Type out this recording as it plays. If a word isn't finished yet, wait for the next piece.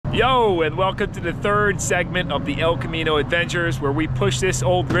Yo, and welcome to the third segment of the El Camino adventures, where we push this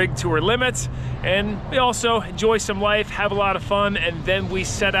old rig to her limits, and we also enjoy some life, have a lot of fun, and then we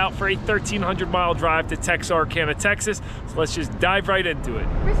set out for a 1,300-mile drive to Texarkana, Texas. So let's just dive right into it.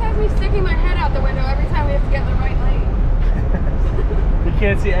 Chris has me sticking my head out the window every time we have to get in the right lane. You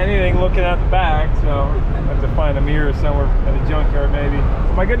can't see anything looking at the back, so I have to find a mirror somewhere at a junkyard maybe.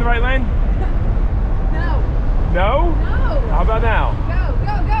 Am I good in the right lane? No. No? No. How about now? Go,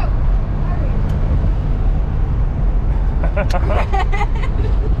 go, go.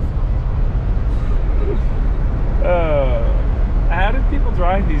 How did people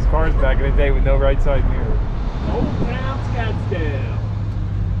drive these cars back in the day with no right side mirror? Old Town Scottsdale.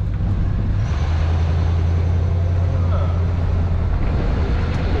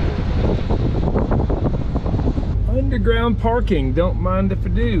 Underground parking, don't mind if I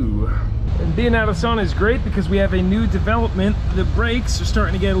do. And being out of sun is great because we have a new development. The brakes are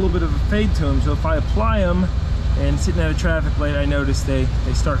starting to get a little bit of a fade to them, so if I apply them and sitting at a traffic light, I notice they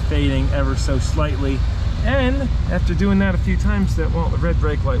start fading ever so slightly. And after doing that a few times, the red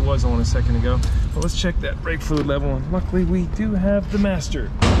brake light was on a second ago. But let's check that brake fluid level, and luckily we do have the master.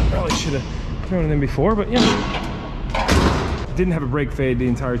 Probably should have thrown it in before, but yeah. Didn't have a brake fade the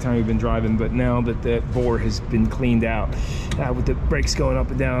entire time we've been driving, but now that the bore has been cleaned out, with the brakes going up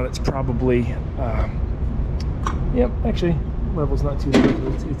and down, it's probably, yep, actually, level's not too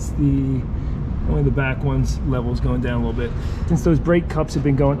low. It's only the back one's level's going down a little bit. Since those brake cups have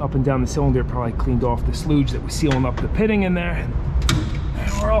been going up and down the cylinder, it probably cleaned off the sludge that was sealing up the pitting in there. And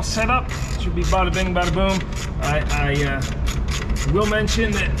we're all set up. Should be bada bing, bada boom. I will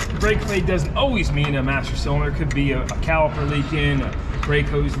mention that brake fade doesn't always mean a master cylinder. It could be a caliper leaking, a brake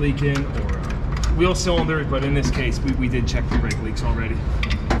hose leaking, or a wheel cylinder, but in this case, we did check the brake leaks already.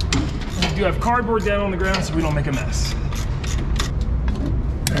 We do have cardboard down on the ground so we don't make a mess.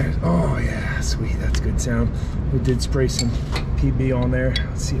 Oh yeah, sweet, that's good sound. We did spray some PB on there.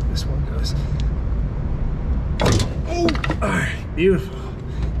 Let's see if this one goes. Oh, all right, beautiful.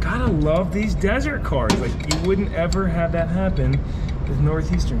 Gotta love these desert cars. Like, you wouldn't ever have that happen with a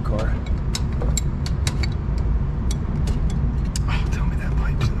Northeastern car. Oh, tell me that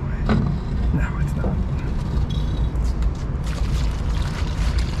pipe's in the way. No, it's not.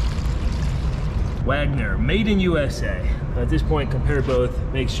 Wagner, made in USA. At this point, compare both.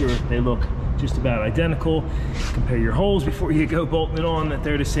 Make sure they look just about identical. Compare your holes before you go bolting it on, that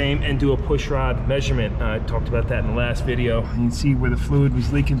they're the same, and do a push rod measurement. I talked about that in the last video. You can see where the fluid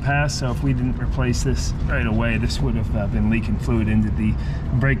was leaking past, so if we didn't replace this right away, this would have been leaking fluid into the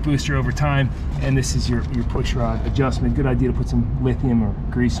brake booster over time. And this is your push rod adjustment. Good idea to put some lithium or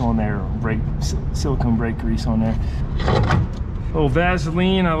grease on there, or silicone brake grease on there. A little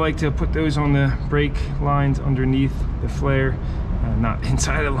Vaseline, I like to put those on the brake lines underneath the flare. Not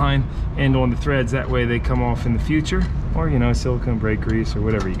inside the line, and on the threads, that way they come off in the future, or silicone brake grease or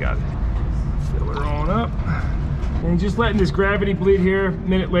whatever you got. Fill her on up, and just letting this gravity bleed here. A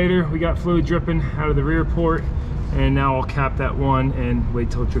minute later, we got fluid dripping out of the rear port, and now I'll cap that one and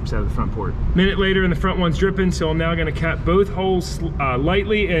wait till it drips out of the front port. Minute later, and the front one's dripping, so I'm now going to cap both holes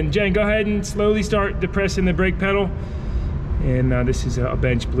lightly. And Jen, go ahead and slowly start depressing the brake pedal. And this is a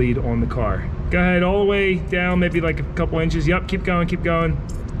bench bleed on the car. Go ahead all the way down, maybe like a couple inches. Yep, keep going, keep going.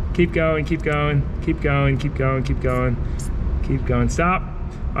 Keep going, keep going, keep going, keep going, keep going, keep going. Stop.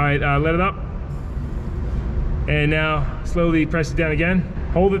 All right, let it up. And now slowly press it down again.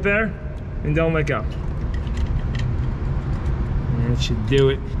 Hold it there and don't let go. And that should do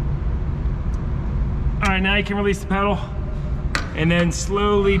it. All right, now you can release the pedal, and then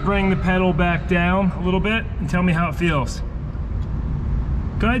slowly bring the pedal back down a little bit and tell me how it feels.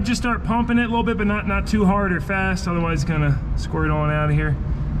 Go ahead, just start pumping it a little bit, but not too hard or fast, otherwise it's gonna squirt on out of here.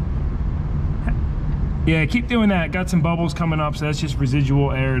 Yeah, keep doing that. Got some bubbles coming up, so that's just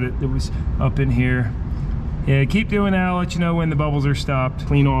residual air that was up in here. Yeah, keep doing that. I'll let you know when the bubbles are stopped.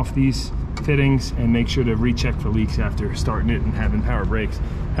 Clean off these fittings and make sure to recheck for leaks after starting it and having power brakes.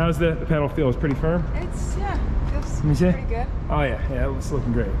 How's the pedal feel? It's pretty firm? It's, yeah, feels pretty good. Oh yeah, it's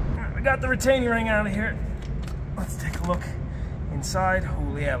looking great. All right, we got the retaining ring out of here. Let's take a look inside.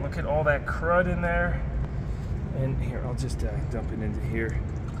 Oh yeah, look at all that crud in there. And here, I'll just dump it into here.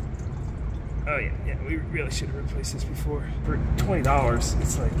 Oh yeah, we really should have replaced this before. For $20,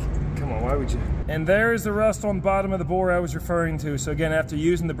 it's like, come on, why would you? And there's the rust on the bottom of the bore I was referring to. So again, after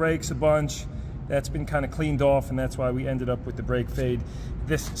using the brakes a bunch, that's been kind of cleaned off, and that's why we ended up with the brake fade.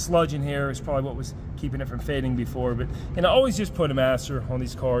 This sludge in here is probably what was keeping it from fading before, but I always just put a master on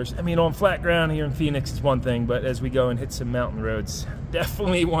these cars. I mean, on flat ground here in Phoenix is one thing, but as we go and hit some mountain roads,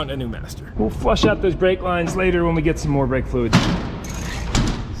 definitely want a new master. We'll flush out those brake lines later when we get some more brake fluid.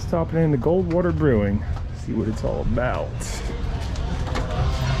 stopping in the Goldwater Brewing. See what it's all about.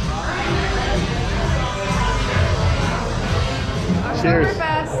 Cheers.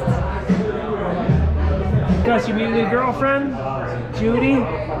 Gus, you meet a new girlfriend? Judy?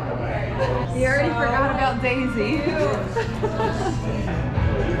 You already forgot about Daisy.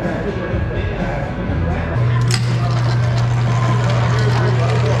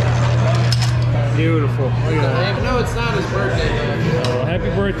 Beautiful. Look at that. Even though it's not his birthday, though. Oh, happy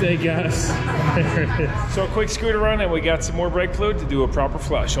birthday, Gus. There it is. So a quick scooter run, and we got some more brake fluid to do a proper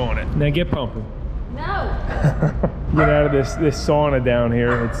flush on it. Now get pumping. No. Get out of this sauna down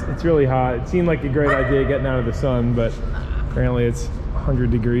here. It's really hot. It seemed like a great idea getting out of the sun, but apparently it's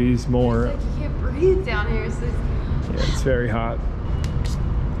 100 degrees more. It's like you can't breathe down here. So Yeah, it's very hot.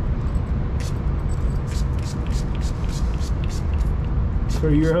 For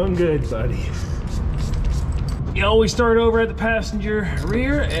your own good, buddy. You always start over at the passenger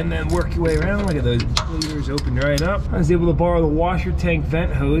rear and then work your way around. Look at those bleeders opened right up. I was able to borrow the washer tank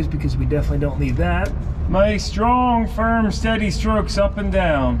vent hose because we definitely don't need that. Nice, strong, firm, steady strokes up and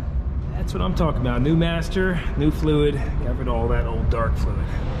down. That's what I'm talking about. New master, new fluid. Got rid of all that old dark fluid.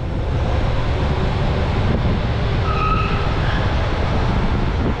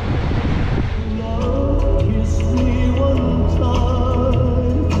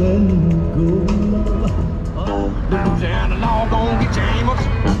 Louisiana law gon' get James.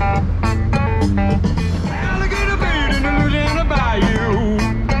 Alligator bait in the Louisiana bayou.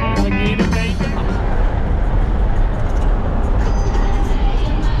 Alligator bait.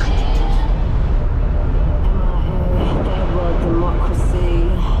 Democracy.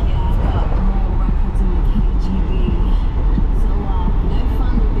 Got more records in the KGB. So no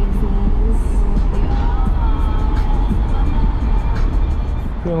fun business.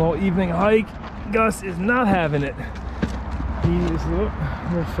 Doing a little evening hike. Gus is not having it. He is a little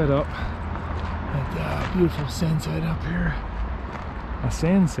fed up at the beautiful sunset up here. A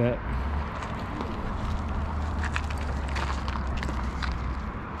sunset.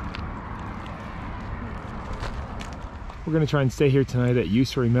 We're gonna try and stay here tonight at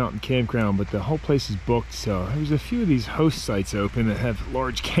Usuri Mountain Campground, but the whole place is booked, so there's a few of these host sites open that have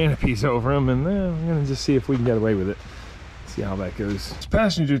large canopies over them, and we're gonna just see if we can get away with it. See how that goes. This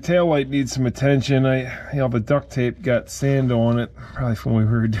passenger tail light needs some attention. All the duct tape got sand on it, probably from when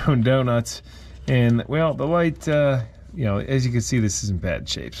we were doing donuts. And well, the light, you know, as you can see, this is in bad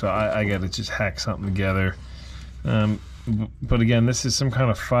shape. So I got to just hack something together. But again, this is some kind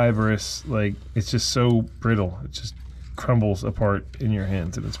of fibrous, like, it's just so brittle. It just crumbles apart in your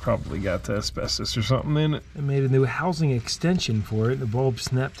hands, and it's probably got asbestos or something in it. I made a new housing extension for it. The bulb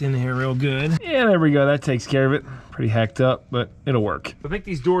snapped in here real good. Yeah, there we go. That takes care of it. Pretty hacked up, but it'll work. I think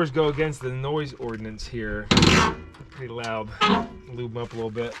these doors go against the noise ordinance here. Pretty loud. Lube them up a little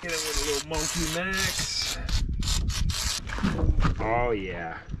bit. Get it with a little Monkey Max. Oh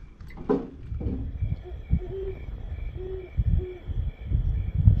yeah.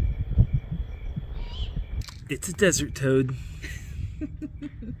 It's a desert toad.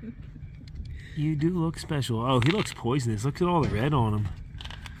 You do look special. Oh, he looks poisonous. Look at all the red on him.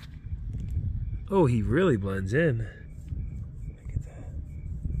 Oh, he really blends in. Look at that.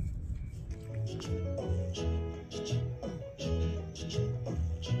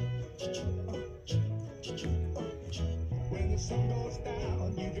 When the sun goes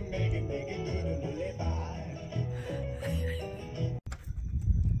down, you can make it good and live by.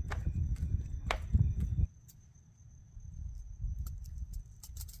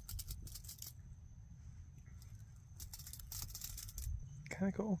 Kind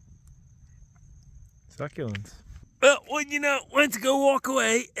of cool. Succulents. Well, you know, went to go walk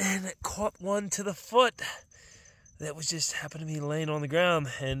away and it caught one to the foot. That was just happened to be laying on the ground,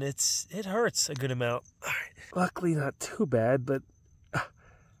 and it hurts a good amount. All right. Luckily, not too bad, but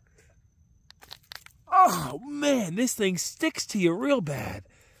oh man, this thing sticks to you real bad.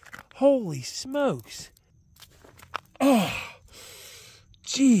 Holy smokes! Oh,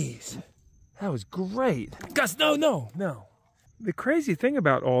 jeez, that was great. Gus, no. The crazy thing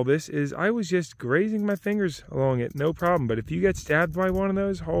about all this is I was just grazing my fingers along it, no problem. But if you get stabbed by one of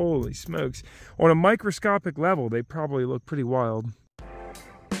those, holy smokes. On a microscopic level, they probably look pretty wild.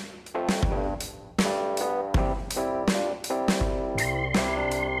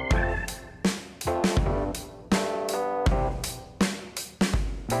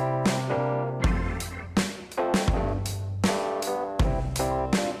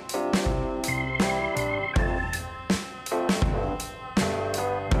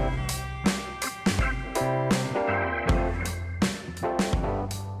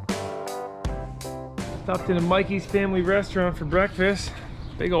 Stopped in a Mikey's Family Restaurant for breakfast.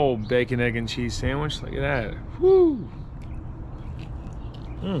 Big old bacon, egg, and cheese sandwich. Look at that. Woo!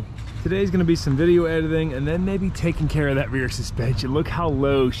 Today's gonna be some video editing and then maybe taking care of that rear suspension. Look how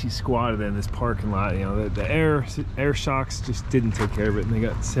low she squatted in this parking lot. You know, the air shocks just didn't take care of it, and they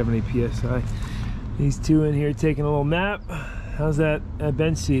got 70 PSI. These two in here taking a little nap. How's that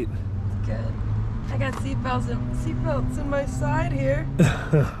bench seat? Good. I got seatbelts in my side here.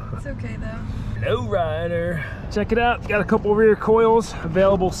 It's okay though. Low rider. Check it out. Got a couple rear coils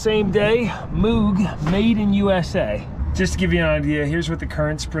available same day. Moog, made in USA. Just to give you an idea, here's what the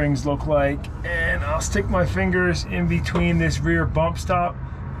current springs look like. And I'll stick my fingers in between this rear bump stop.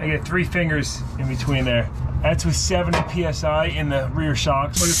 I get 3 fingers in between there. That's with 70 PSI in the rear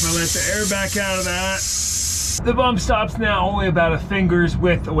shocks. But if I let the air back out of that, the bump stop's now only about a finger's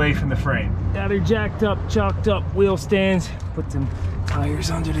width away from the frame. Now they're jacked up, chalked up wheel stands. Put some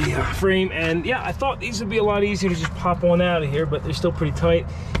tires under the frame. And yeah, I thought these would be a lot easier to just pop on out of here, but they're still pretty tight.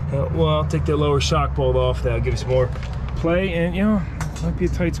 Well, I'll take the lower shock bolt off. That'll give us more play, and you know, might be a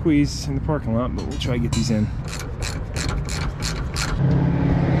tight squeeze in the parking lot, but we'll try to get these in.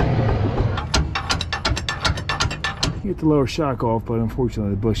 Get the lower shock off, but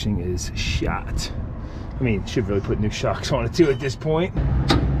unfortunately the bushing is shot. I mean, should really put new shocks on it too at this point.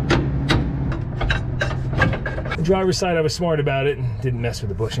 The driver's side, I was smart about it and didn't mess with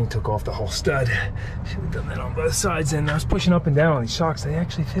the bushing, took off the whole stud. Should have done that on both sides, and I was pushing up and down on these shocks. They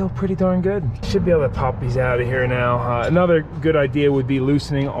actually feel pretty darn good. Should be able to pop these out of here now. Another good idea would be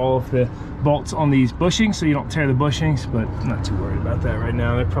loosening all of the bolts on these bushings so you don't tear the bushings, but I'm not too worried about that right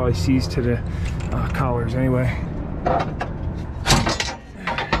now. They're probably seized to the collars anyway.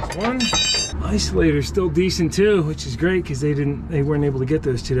 There's one. Isolator's still decent too, which is great because they weren't able to get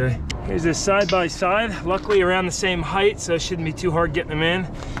those today. Here's this side by side, luckily around the same height, so it shouldn't be too hard getting them in.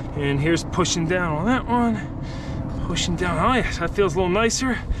 And here's pushing down on that one, pushing down. Oh yes, that feels a little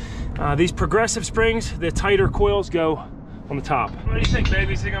nicer. These progressive springs, the tighter coils go on the top. What do you think,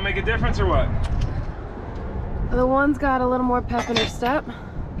 baby? Is it gonna make a difference or what? The one's got a little more pep in her step.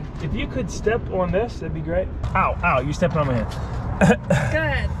 If you could step on this, that'd be great. Ow, ow, you're stepping on my hand.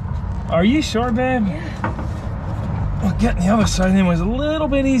 Good. Are you sure, babe? Yeah. Well, getting the other side in was a little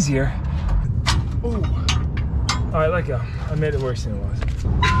bit easier. Ooh. All right, let go. I made it worse than it was.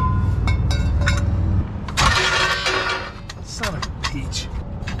 Son of a peach.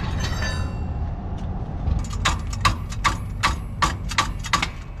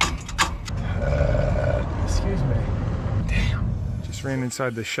 Excuse me. Damn. Just ran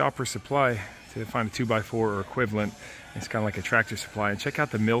inside the Shopper Supply to find a 2x4 or equivalent. It's kind of like a Tractor Supply. And check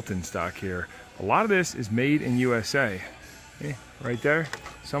out the Milton stock here. A lot of this is made in USA. Okay, right there.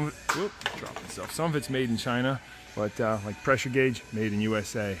 Some of it, whoop, dropping stuff. Some of it's made in China, but like pressure gauge, made in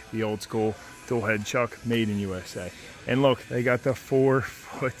USA. The old school dual head chuck, made in USA. And look, they got the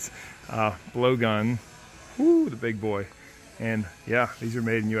 4-foot blowgun. Woo, the big boy. And yeah, these are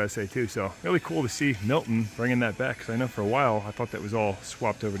made in USA too. So really cool to see Milton bringing that back, because I know for a while I thought that was all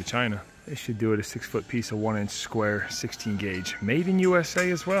swapped over to China. They should do it a 6-foot piece of 1-inch square 16 gauge, made in USA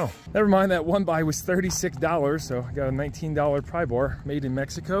as well. Never mind, that one buy was $36, so I got a $19 pry bar, made in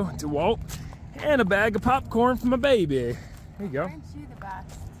Mexico, DeWalt, and a bag of popcorn for my baby. There you go. Aren't you the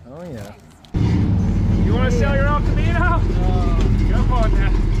best? Oh yeah. You want to sell your own Camino? Go for it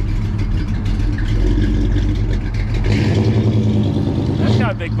now. That's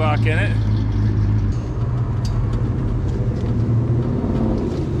got a big block in it.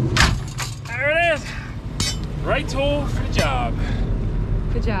 Right tool for the job.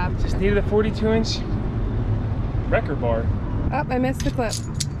 Good job. Just needed a 42-inch wrecker bar. Oh, I missed the clip.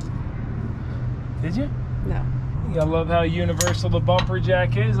 Did you? No. You gotta love how universal the bumper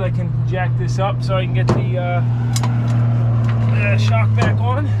jack is. I can jack this up so I can get the shock back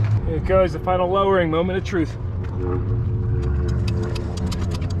on. Here it goes, the final lowering moment of truth.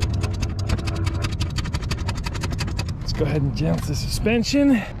 Go ahead and jounce the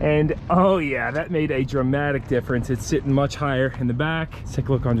suspension, and oh yeah, that made a dramatic difference. It's sitting much higher in the back. Let's take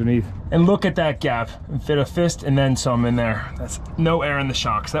a look underneath and look at that gap, and fit a fist and then some in there. That's no air in the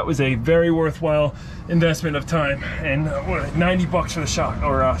shocks. That was a very worthwhile investment of time, and what, 90 bucks for the shock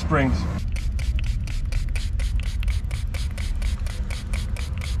or springs.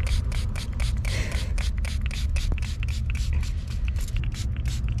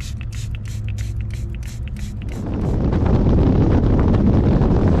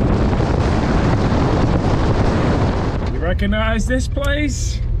 Recognize this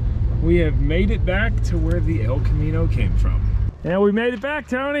place? We have made it back to where the El Camino came from. Yeah, we made it back,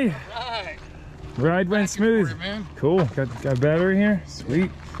 Tony. Right. Ride went smooth. You, man. Cool. Got battery here. Sweet.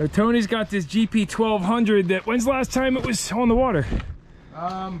 So Tony's got this GP 1200 that, when's the last time it was on the water?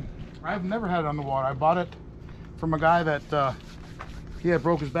 I've never had it underwater. I bought it from a guy that he had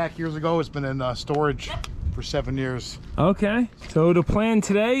broke his back years ago. It's been in storage for 7 years. Okay, so the plan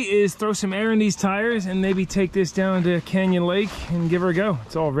today is throw some air in these tires and maybe take this down to Canyon Lake and give her a go.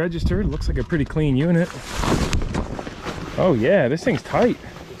 It's all registered. It looks like a pretty clean unit. Oh yeah, this thing's tight.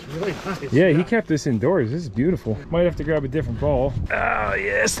 It's really nice. Yeah, he kept this indoors. This is beautiful. Might have to grab a different ball. Oh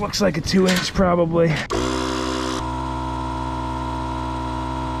yeah, this looks like a 2-inch probably.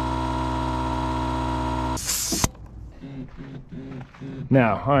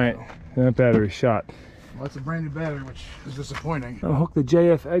 Now, all right, that battery's shot. Well, it's a brand new battery, which is disappointing. I'll hook the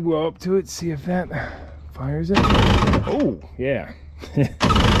JF egg well up to it, see if that fires it. Oh, yeah.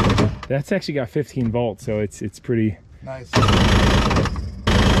 That's actually got 15 volts, so it's pretty nice. Give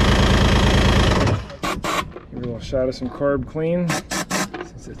a little shot of some carb clean,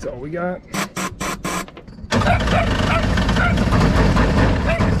 since that's all we got.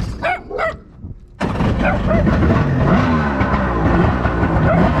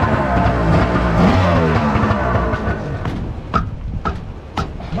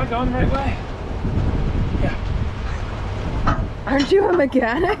 Am I going the right way? Yeah. Aren't you a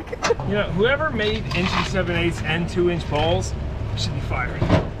mechanic? You know, whoever made 1 7/8" and 2-inch balls should be fired.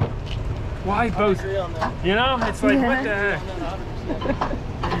 Why both? You know, it's like, what the heck?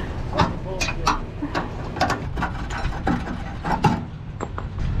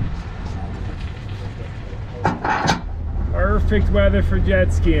 Perfect weather for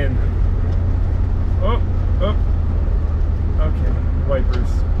jet skiing. Oh, oh. Okay, wipers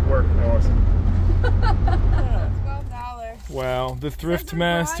work awesome. $12. Wow, the Thrift Says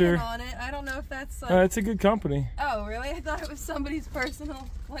Master. Ryan on it. I don't know if that's like. It's a good company. Oh, really? I thought it was somebody's personal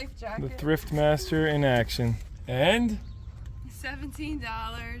life The jacket. Thrift Master in action. And $17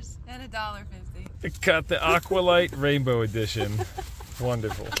 and $1.50. it got the Aqualite Rainbow Edition.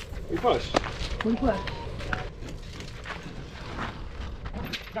 Wonderful. We push. We push.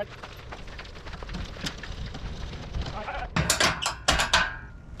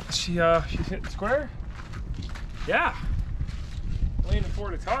 She's hitting square? Yeah. Leaning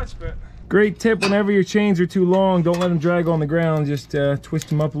forward a touch, but. Great tip, whenever your chains are too long, don't let them drag on the ground. Just twist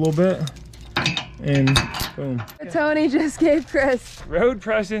them up a little bit and boom. Tony just gave Chris Road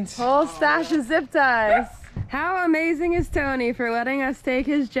presents. whole stash of zip ties. How amazing is Tony for letting us take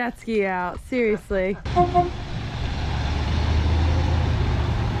his jet ski out? Seriously.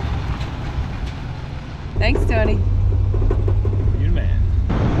 Thanks, Tony. You're the man.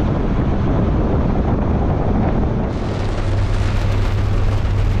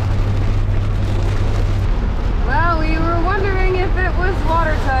 Well, we were wondering if it was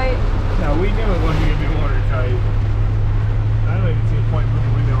watertight. No, we knew it wasn't going to be watertight. I don't even see a point moving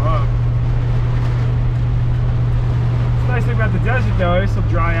the window up. It's nice thing about the desert though, this will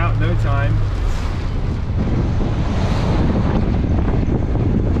dry out in no time.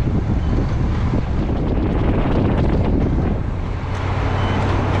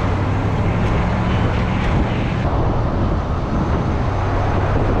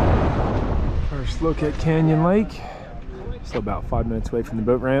 First look at Canyon Lake. Still about 5 minutes away from the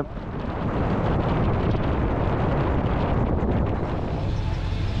boat ramp.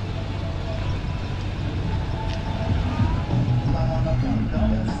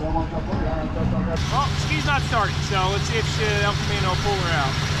 Well, ski's not starting, so let's see if El Camino will pull her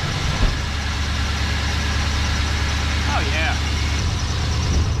out. Oh yeah.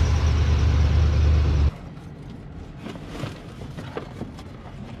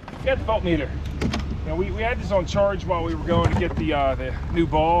 Got the voltmeter. Now we had this on charge while we were going to get the new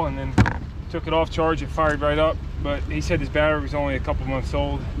ball, and then took it off charge. It fired right up, but he said his battery was only a couple months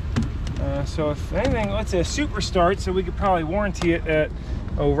old. So if anything, let's say a super start, so we could probably warranty it at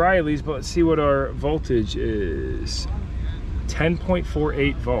O'Reilly's, but let's see what our voltage is.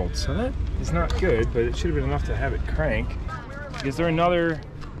 10.48 volts. So that is not good, but it should have been enough to have it crank. Is there another?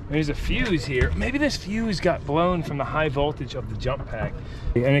 There's a fuse here. Maybe this fuse got blown from the high voltage of the jump pack.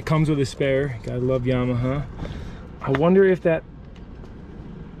 And it comes with a spare. Gotta love Yamaha. I wonder if that...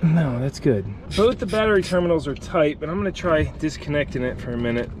 No, that's good. Both the battery terminals are tight, but I'm gonna try disconnecting it for a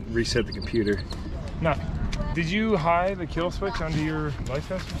minute, reset the computer. Nothing. Did you hide the kill switch under your light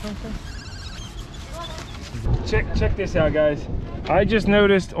vest or something? Check this out, guys. I just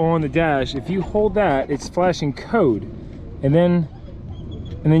noticed on the dash, if you hold that, it's flashing code, and then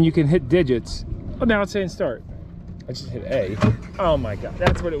you can hit digits. Oh, now it's saying start. I just hit A. Oh my God,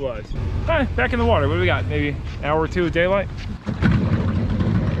 that's what it was. All right, back in the water. What do we got? Maybe an hour or two of daylight?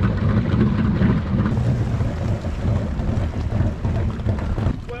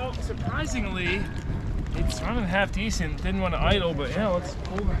 Well, surprisingly, it It's running half decent. Didn't want to idle, but yeah, let's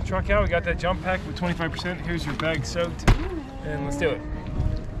pull the truck out. We got that jump pack with 25%. Here's your bag soaked, and let's do it.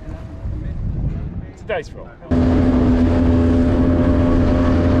 It's a dice roll.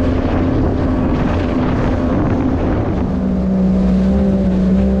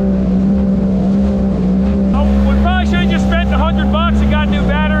 $100 and got a new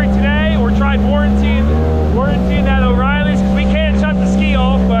battery today, or tried warrantying that O'Reilly's, because we can't shut the ski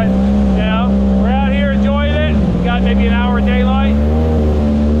off, but you know, we're out here enjoying it. We got maybe an hour of daylight.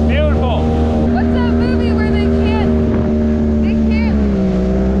 It's beautiful. What's that movie where they can't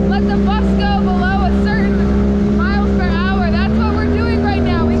let the bus go below a certain miles per hour? That's what we're doing right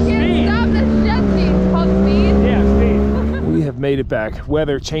now. We can't stop this jet ski. It's called speed. Yeah, speed. We have made it back.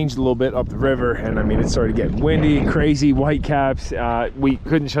 Weather changed a little bit up the river, and I mean, it started getting windy, crazy, white caps. We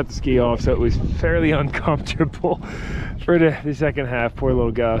couldn't shut the ski off, so it was fairly uncomfortable for the second half. Poor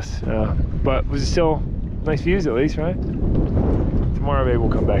little Gus. But was still nice views at least, right? Tomorrow maybe we'll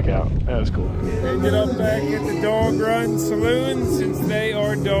come back out. That was cool. Ended up back at the Dog Run Saloon since they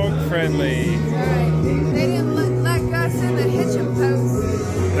are dog friendly. They didn't let Gus in the hitching post.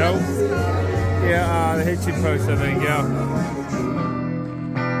 Nope. Yeah, the hitching post, I think, yeah.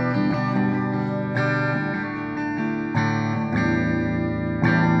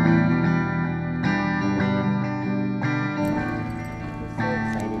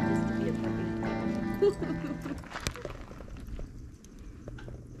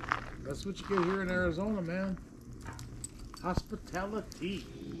 That's what you get here in Arizona, man. Hospitality.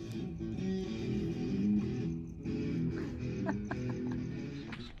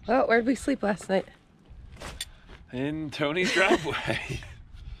 Oh, where'd we sleep last night? In Tony's driveway.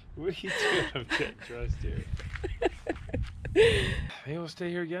 What are you doing? I can't trust you. Maybe we'll stay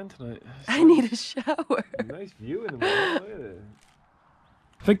here again tonight. I need a shower. Nice view in the morning. Look at it.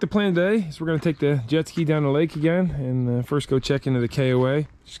 I think the plan today is we're going to take the jet ski down the lake again and first go check into the KOA.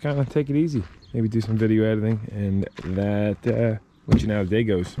 Just kind of take it easy. Maybe do some video editing, and that let you know how the day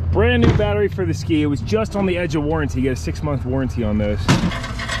goes. Brand new battery for the ski. It was just on the edge of warranty. You get a 6-month warranty on those.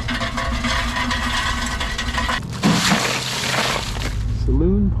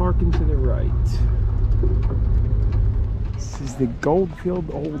 Saloon parking to the right. This is the Goldfield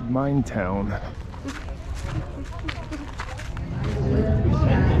Old Mine Town.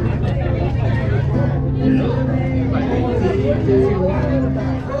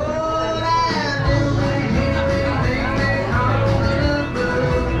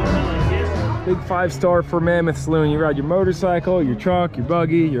 Big 5-star for Mammoth Saloon. You ride your motorcycle, your truck, your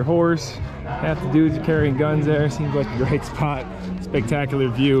buggy, your horse. Half the dudes are carrying guns there. Seems like a great spot. Spectacular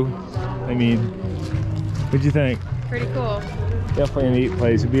view. I mean, what'd you think? Pretty cool. Definitely a neat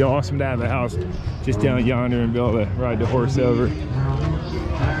place. It'd be awesome to have the house just down yonder and be able to ride the horse over.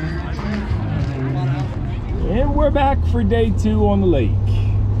 And we're back for day 2 on the lake.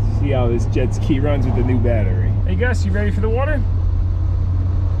 See how this jet ski runs with the new battery. Hey Gus, you ready for the water?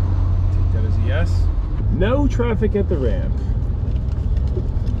 Take that as a yes. No traffic at the ramp.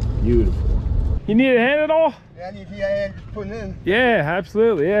 Beautiful. You need a hand at all? Yeah, I need your hand just putting in. Yeah,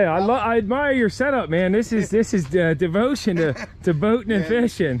 absolutely. Yeah, I admire your setup, man. This is devotion to boating and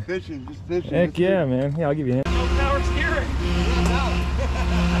fishing. Fishing, just fishing. Heck yeah, man. Yeah, I'll give you a hand. No power steering.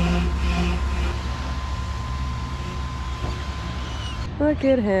 Look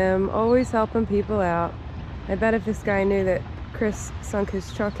at him, always helping people out. I bet if this guy knew that Chris sunk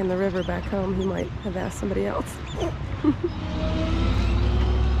his truck in the river back home, he might have asked somebody else.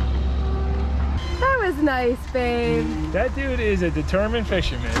 That was nice, babe. That dude is a determined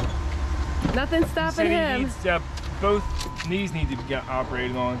fisherman. Nothing stopping him. Both knees need to get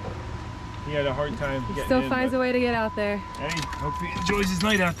operated on. He had a hard time getting Still in, finds a way to get out there. Hey, hope he enjoys his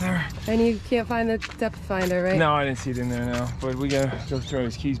night out there. And you can't find the depth finder, right? No, I didn't see it in there now. But we gotta go throw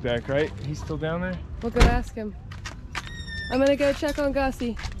his keys back, right? He's still down there? We'll go ask him. I'm gonna go check on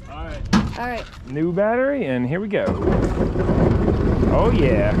Gussie. All right. All right. New battery, and here we go. Oh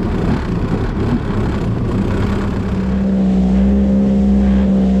yeah.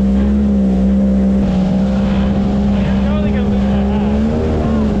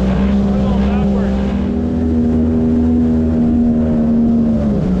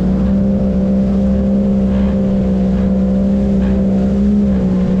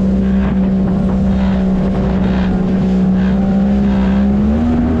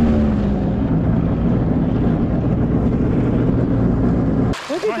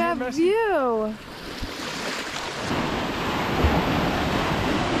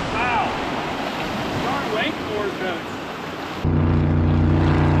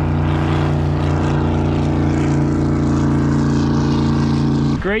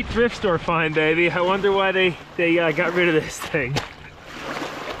 great thrift store find, baby. I wonder why they got rid of this thing.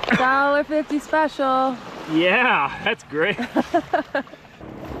 $1.50 special. Yeah, that's great.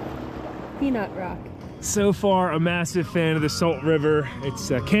 Peanut rock. So far, a massive fan of the Salt River. It's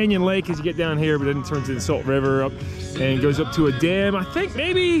Canyon Lake as you get down here, but then it turns into the Salt River up and goes up to a dam, I think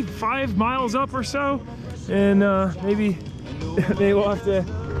maybe 5 miles up or so. And maybe we'll have to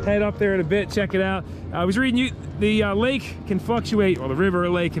head up there in a bit, check it out. I was reading the lake can fluctuate, or the river or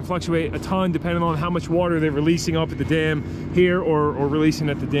lake can fluctuate a ton depending on how much water they're releasing up at the dam here or releasing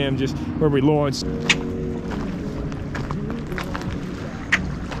at the dam just where we launched.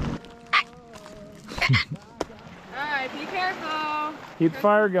 Alright, be careful. Keep the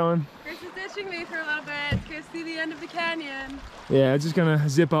fire going. Chris is ditching me for a little bit. Chris, see the end of the canyon. Yeah, just gonna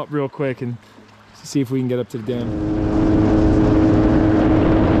zip up real quick and see if we can get up to the dam.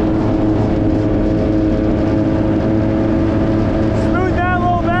 Smooth that a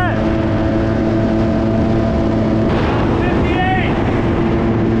little bit. 58.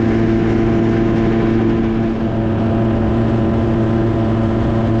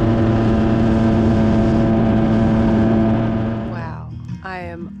 Wow, I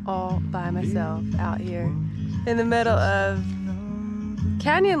am all by myself out here in the middle of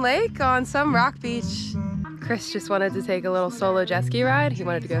Canyon Lake on some rock beach. Chris just wanted to take a little solo jet ski ride. He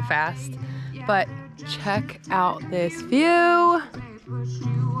wanted to go fast, but check out this view.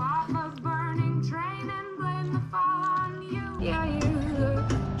 Yeah,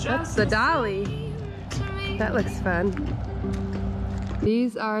 that's the dolly. That looks fun.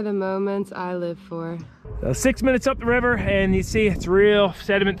 These are the moments I live for. 6 minutes up the river, and you see it's real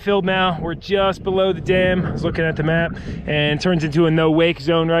sediment filled now. We're just below the dam. I was looking at the map, and it turns into a no wake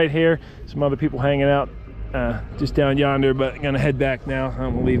zone right here. Some other people hanging out just down yonder, but I'm gonna head back now. I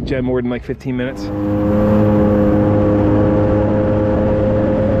won't leave Jen more than like 15 minutes.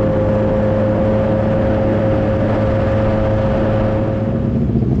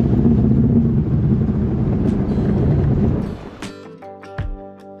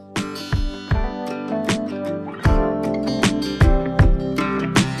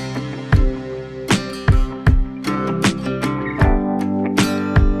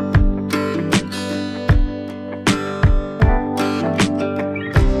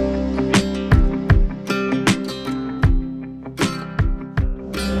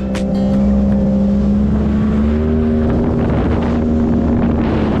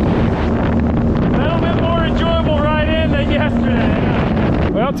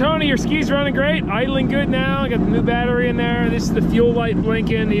 Tony, your ski's running great, idling good now. I got the new battery in there. This is the fuel light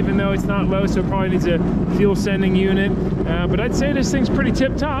blinking, even though it's not low, so it probably needs a fuel sending unit. But I'd say this thing's pretty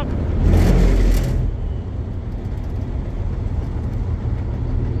tip top.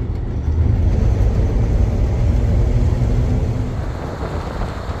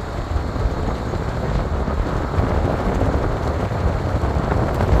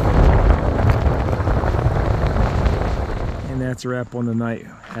 That's a wrap on the night.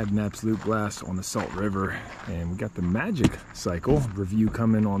 Had an absolute blast on the Salt River, and we got the Magic Cycle review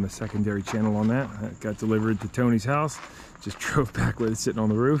coming on the secondary channel on that. That got delivered to Tony's house. Just drove back with it sitting on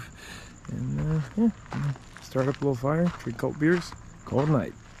the roof, and yeah, start up a little fire, drink cold beers, call it a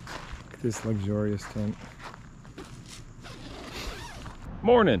night. Look at this luxurious tent.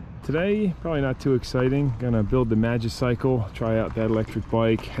 Morning. Today, probably not too exciting. Gonna build the Magic Cycle, try out that electric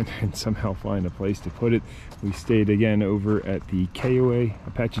bike, and then somehow find a place to put it. We stayed again over at the KOA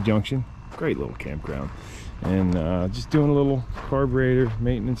Apache Junction. Great little campground. And just doing a little carburetor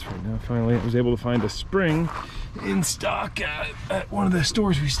maintenance right now. Finally, I was able to find a spring in stock at one of the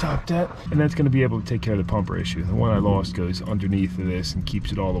stores we stopped at. And that's gonna be able to take care of the pumper issue. The one I lost goes underneath of this and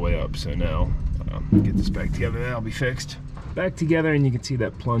keeps it all the way up. So now, get this back together, that'll be fixed. Back together, and you can see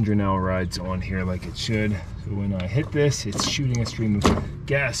that plunger now rides on here like it should. So when I hit this, it's shooting a stream of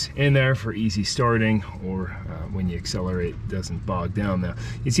gas in there for easy starting, or when you accelerate, it doesn't bog down. Now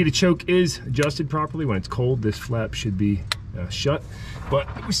you see the choke is adjusted properly. When it's cold, this flap should be shut, but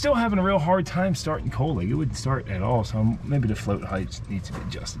we're still having a real hard time starting cold. Like, it wouldn't start at all, so maybe the float height needs to be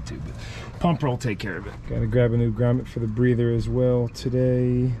adjusted too, but pumper will take care of it. Gotta grab a new grommet for the breather as well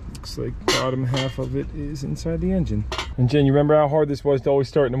today. Looks like the bottom half of it is inside the engine. And Jen, you remember how hard this was to always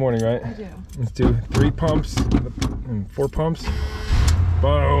start in the morning, right? I do. Let's do 3 pumps and 4 pumps.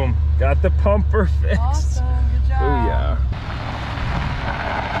 Boom, got the pumper fixed. Awesome, good job. Oh yeah.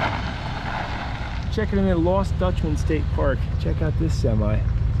 Checking in at Lost Dutchman State Park. Check out this semi.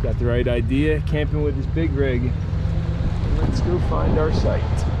 He's got the right idea, camping with his big rig. And let's go find our site.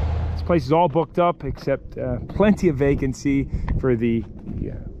 This place is all booked up, except plenty of vacancy for the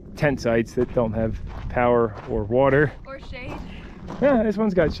tent sites that don't have power or water. Or shade. Yeah, this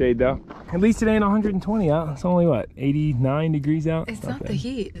one's got shade though. At least it ain't 120 out. It's only what, 89 degrees out? It's not the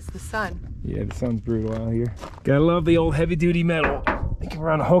heat, it's the sun. Yeah, the sun's brutal out here. Gotta love the old heavy duty metal. You can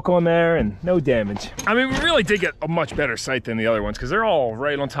run a hook on there and no damage. I mean, we really did get a much better sight than the other ones because they're all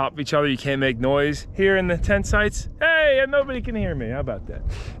right on top of each other. You can't make noise. Here in the tent sites, hey, and nobody can hear me. How about that?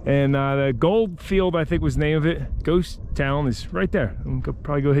 And the Gold Field, I think was the name of it. Ghost Town is right there. I'm gonna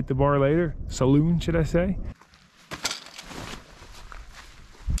probably go hit the bar later. Saloon, should I say?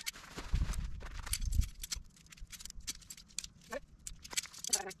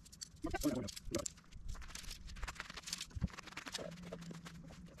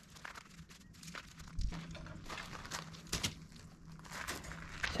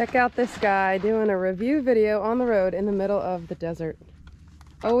 Check out this guy doing a review video on the road in the middle of the desert.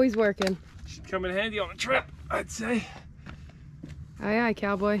 Always working. Should come in handy on a trip, I'd say. Aye, aye,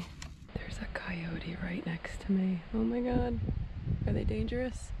 cowboy. There's a coyote right next to me. Oh my God. Are they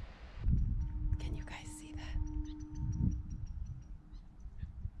dangerous? Can you guys see that?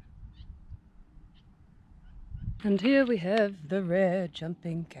 And here we have the red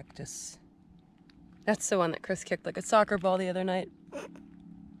jumping cactus. That's the one that Chris kicked like a soccer ball the other night.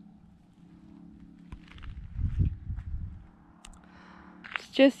 It's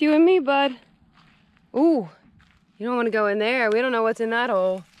just you and me, bud. Ooh, you don't want to go in there. We don't know what's in that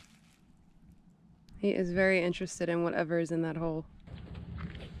hole. He is very interested in whatever is in that hole.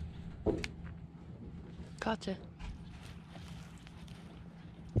 Gotcha.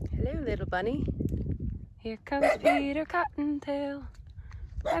 Hello, little bunny. Here comes Peter Cottontail.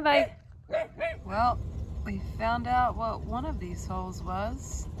 Bye-bye. Well, we found out what one of these holes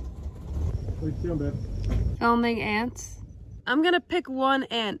was. What are you doing, babe? Filming ants. I'm gonna pick one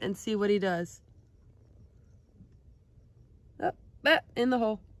ant and see what he does. Oh, in the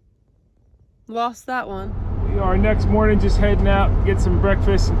hole. Lost that one. We are next morning just heading out, get some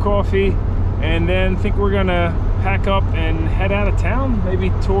breakfast, some coffee, and then think we're gonna pack up and head out of town, maybe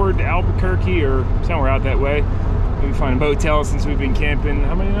toward Albuquerque or somewhere out that way. Maybe find a motel since we've been camping,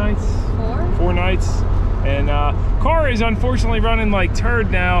 how many nights? 4? 4 nights. And car is unfortunately running like turd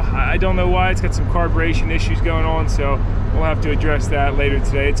now. I don't know why. It's got some carburation issues going on, so we'll have to address that later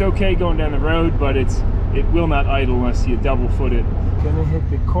today. It's okay going down the road, but it will not idle unless you double foot it. Gonna hit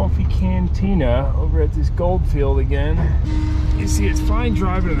the coffee cantina over at this Goldfield again. You see, it's fine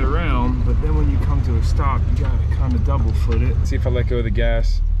driving it around, but then when you come to a stop, you gotta kind of double foot it. See if I let go of the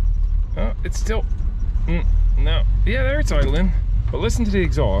gas. Oh, it's still, no. Yeah, there it's idling. But listen to the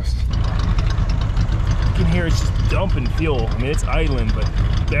exhaust. You can hear it's just dumping fuel. I mean, it's idling, but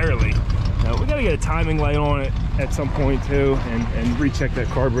barely. Now, we gotta get a timing light on it at some point too, and recheck that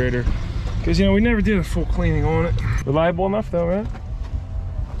carburetor. Because, you know, we never did a full cleaning on it. Reliable enough though, right?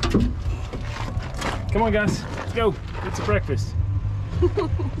 Come on, guys, let's go. Get some breakfast.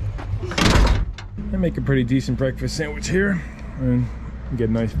 I make a pretty decent breakfast sandwich here, and get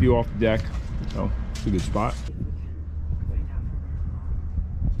a nice view off the deck. So it's a good spot.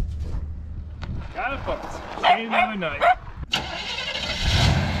 Got it, folks. Stay another night.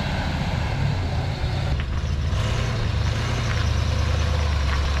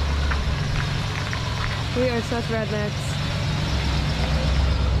 We are such rednecks.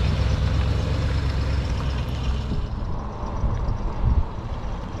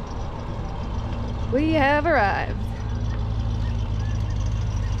 We have arrived.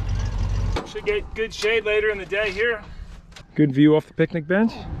 Should get good shade later in the day here. Good view off the picnic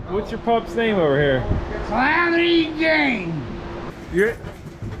bench. What's your pup's name over here? Calamity Jane. You're...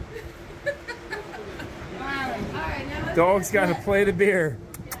 Dog's got to play the beer.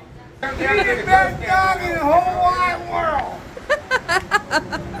 You're the best dog in the whole wide world.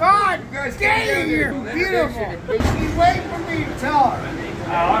 God, stay here. Beautiful. She's waiting for me to tell her.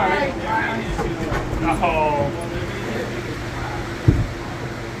 All right. Oh.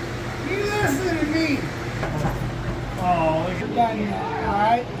 You listen to me. Oh, look at All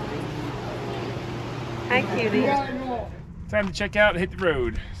right? Hi, cutie. You gotta know. time to check out and hit the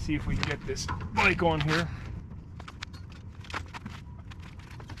road. See if we can get this bike on here.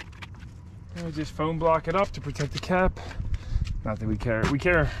 And we just foam block it up to protect the cap. Not that we care. We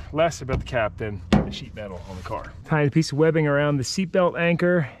care less about the cap than the sheet metal on the car. Tying a piece of webbing around the seatbelt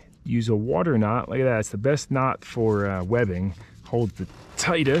anchor. Use a water knot. Look at that. It's the best knot for webbing. Holds the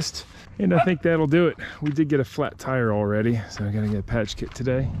tightest. And I think that'll do it. We did get a flat tire already, so I gotta get a patch kit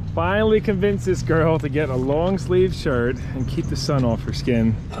today. Finally convinced this girl to get a long sleeve shirt and keep the sun off her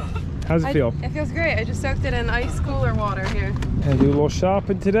skin. How's it feel? It feels great. I just soaked it in ice cooler water here. And do a little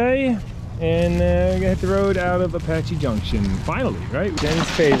shopping today. And we're gonna hit the road out of Apache Junction. Finally, right? Jenny's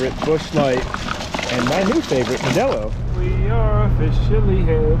favorite, Busch Light, and my new favorite, Modelo. We are officially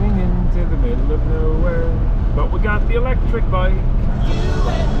heading into the middle of nowhere, but we got the electric bike.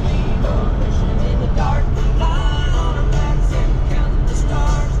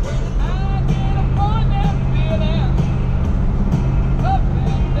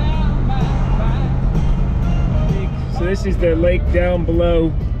 So this is the lake down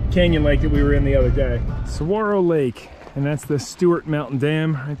below Canyon Lake that we were in the other day. Saguaro Lake, and that's the Stewart Mountain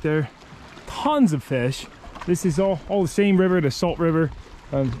Dam right there. Tons of fish. This is all the same river, the Salt River.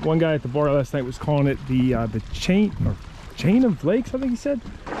 One guy at the bar last night was calling it the chain of lakes, I think he said.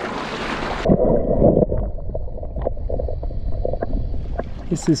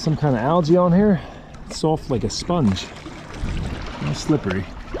 This is some kind of algae on here. It's soft like a sponge. Not slippery.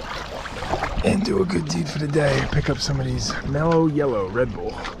 And do a good deed for the day. Pick up some of these mellow yellow Red Bull.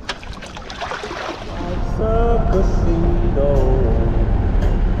 It's a casino.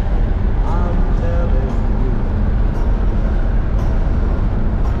 I'm telling you.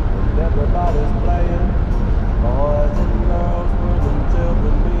 And everybody's playing. Boys and girls, women,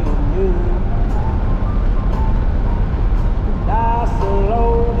 children, me and you. The dice are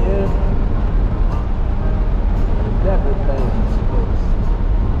loaded. And everything's fixed.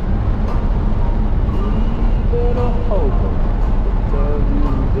 Even a hobo will tell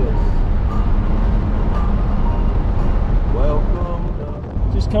you this. Welcome to...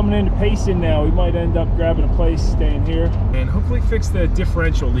 Just coming into Payson now. We might end up grabbing a place, staying here, and hopefully fix the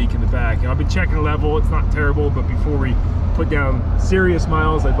differential leak in the back. You know, I've been checking the level. It's not terrible, but before we put down serious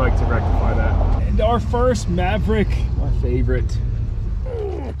miles, I'd like to rectify that. And our first Maverick, my favorite.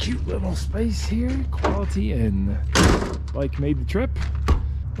 Oh, cute little space here. Quality and bike made the trip.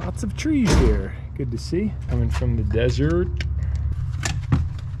 Lots of trees here. Good to see. Coming from the desert.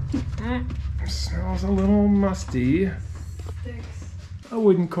 Smells a little musty. I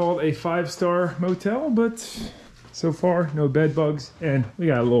wouldn't call it a 5-star motel, but so far no bed bugs, and we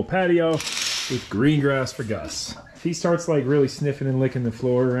got a little patio with green grass for Gus. If he starts like really sniffing and licking the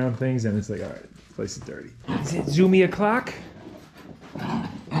floor around things, then it's like, all right, this place is dirty. Is it zoomy o'clock? We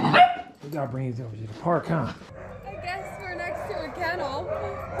gotta bring it over to the park, huh? I guess we're next to a kennel.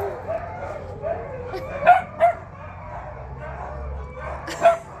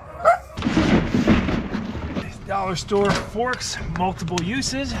 Dollar store forks, multiple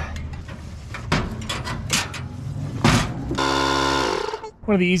uses.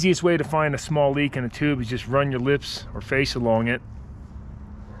 One of the easiest way to find a small leak in a tube is just run your lips or face along it.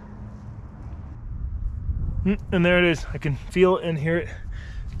 And there it is. I can feel it and hear it.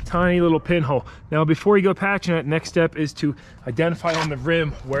 Tiny little pinhole. Now before you go patching it, next step is to identify on the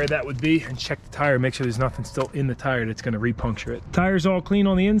rim where that would be and check the tire, make sure there's nothing still in the tire that's going to repuncture it. Tire's all clean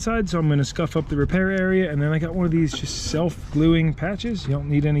on the inside, so I'm going to scuff up the repair area, and then I got one of these just self-gluing patches. You don't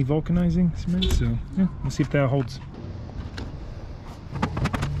need any vulcanizing cement, so yeah, we'll see if that holds.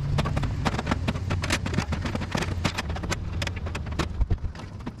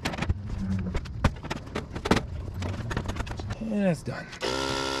 And that's done.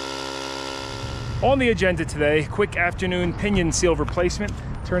 On the agenda today, quick afternoon pinion seal replacement,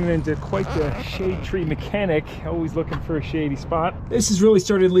 turning into quite the shade tree mechanic, always looking for a shady spot. This has really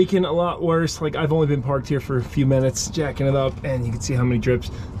started leaking a lot worse. Like, I've only been parked here for a few minutes, jacking it up, and you can see how many drips.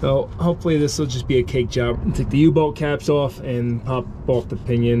 So hopefully this will just be a cake job. Take the U-bolt caps off and pop off the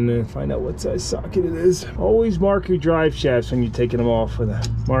pinion and find out what size socket it is. Always mark your drive shafts when you're taking them off with a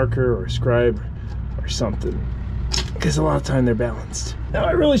marker or a scribe or something, because a lot of time they're balanced. Now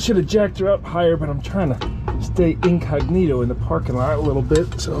I really should have jacked her up higher, but I'm trying to stay incognito in the parking lot a little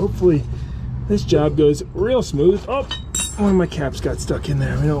bit, so hopefully this job goes real smooth. Oh, one of my caps got stuck in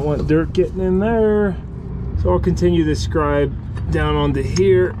there. We don't want dirt getting in there. So I'll continue this scribe down onto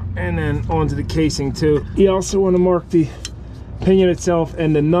here and then onto the casing too. You also want to mark the pinion itself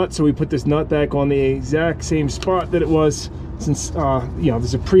and the nut, so we put this nut back on the exact same spot that it was, since you know,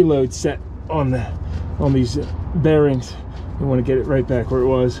 there's a preload set on these bearings. We want to get it right back where it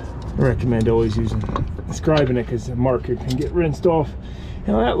was. I recommend always scribing it because the marker can get rinsed off.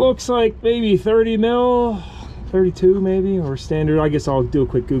 Now that looks like maybe 30 mil, 32 maybe, or standard. I guess I'll do a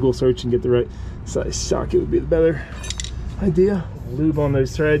quick Google search and get the right size socket would be the better idea. Lube on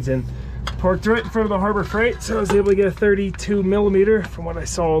those threads, and parked right in front of the Harbor Freight, so I was able to get a 32 millimeter. From what I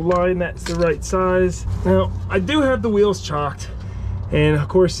saw online, that's the right size. Now I do have the wheels chalked, and of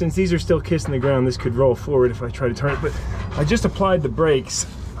course, since these are still kissing the ground, this could roll forward if I try to turn it, but I just applied the brakes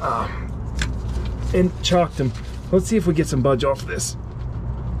and chalked them. Let's see if we get some budge off of this.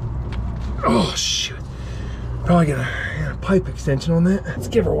 Oh shoot, probably get a pipe extension on that. Let's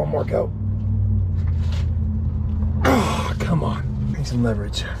give her one more go. Oh, come on. Make some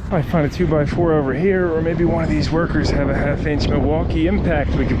leverage. I find a 2x4 over here, or maybe one of these workers have a 1/2-inch Milwaukee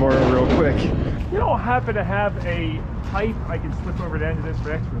Impact we could borrow real quick. You don't happen to have a pipe I can slip over the end of this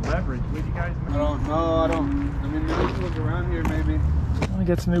for extra leverage, would you guys? I don't know, I don't. I mean, let's look around here maybe. I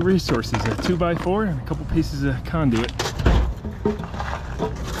got some new resources, a 2x4 and a couple pieces of conduit.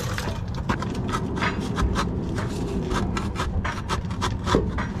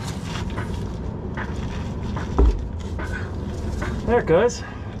 There it goes.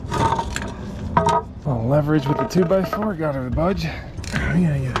 I'll leverage with the 2x4, got her to budge. Oh,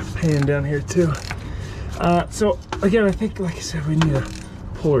 yeah, I got a pan down here too. So again, I think, like I said, we need a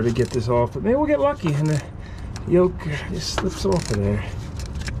puller to get this off, but maybe we'll get lucky and the yoke just slips off of there.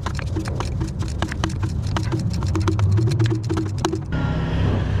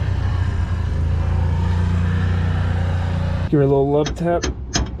 Give her a little love tap.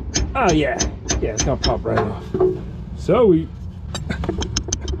 Oh yeah, yeah, it's gonna pop right off. So we,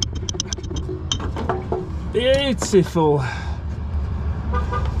 beautiful.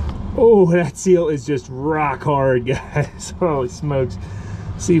 Oh, that seal is just rock hard, guys. Holy smokes.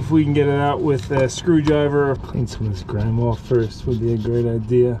 See if we can get it out with a screwdriver. Clean some of this grime off first would be a great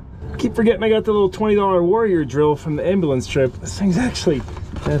idea. I keep forgetting I got the little $20 Warrior drill from the ambulance trip. This thing's actually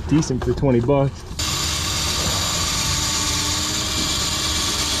half decent for 20 bucks.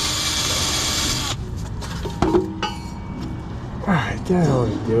 Alright, that ought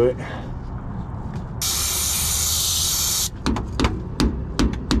to do it.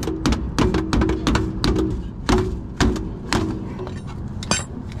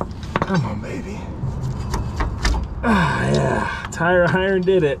 Come on, baby. Ah, yeah. Tire iron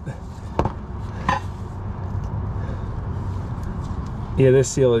did it. Yeah, this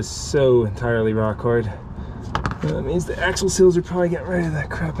seal is so entirely rock hard. That means the axle seals are probably getting rid of that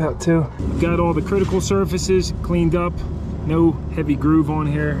crap out too. Got all the critical surfaces cleaned up. No heavy groove on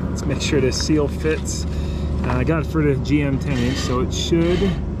here. Let's make sure this seal fits. I got it for the GM 10-inch, so it should.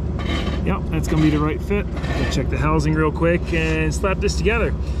 Yep, that's gonna be the right fit. I'll check the housing real quick and slap this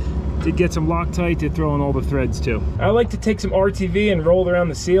together. Did get some Loctite to throw in all the threads too. I like to take some RTV and roll around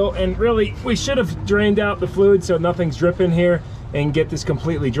the seal, and really we should have drained out the fluid so nothing's dripping here and get this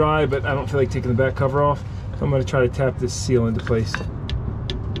completely dry, but I don't feel like taking the back cover off. So I'm gonna try to tap this seal into place.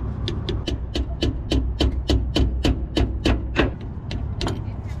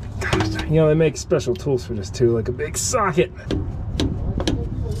 You know, they make special tools for this too, like a big socket.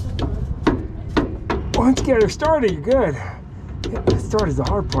 Once you get her started, you're good. The start is the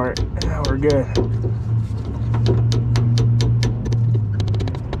hard part, and now we're good.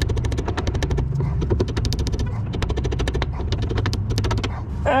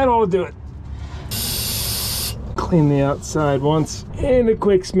 That'll do it. Clean the outside once, and a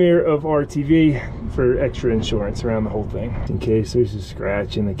quick smear of RTV for extra insurance around the whole thing, in case there's a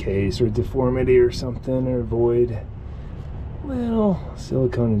scratch in the case or a deformity or something, or a void. Well,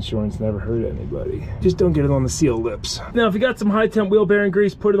 silicone insurance never hurt anybody. Just don't get it on the seal lips. Now, if you got some high temp wheel bearing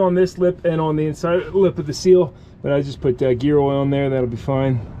grease, put it on this lip and on the inside lip of the seal. But I just put gear oil in there, that'll be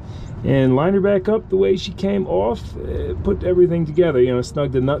fine. And line her back up the way she came off. Put everything together, you know,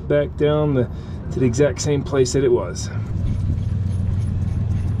 snug the nut back down to the exact same place that it was.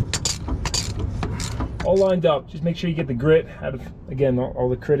 All lined up. Just make sure you get the grit out of, again, all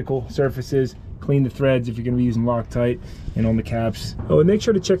the critical surfaces. Clean the threads if you're going to be using Loctite, and on the caps. Oh, and make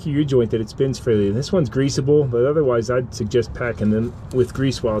sure to check your U-joint that it spins freely. This one's greasable, but otherwise I'd suggest packing them with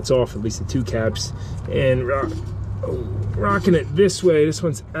grease while it's off, at least the two caps, and rocking it this way. This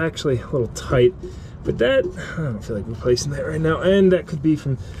one's actually a little tight, but that, I don't feel like replacing that right now, and that could be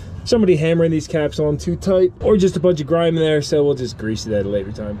from somebody hammering these caps on too tight, or just a bunch of grime in there, so we'll just grease it at a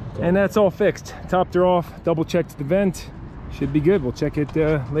later time. And that's all fixed. Topped her off, double checked the vent. Should be good. We'll check it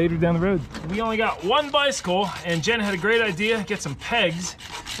later down the road. We only got one bicycle, and Jen had a great idea, get some pegs.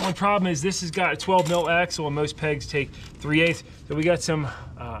 The only problem is this has got a 12 mil axle, and most pegs take 3/8. So we got some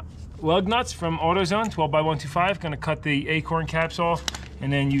lug nuts from AutoZone, 12x125. Gonna cut the acorn caps off,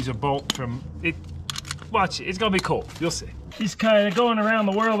 and then use a bolt from it. Watch, it's gonna be cool. You'll see. He's kind of going around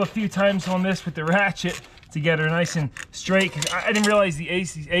the world a few times on this with the ratchet to get her nice and straight, because I didn't realize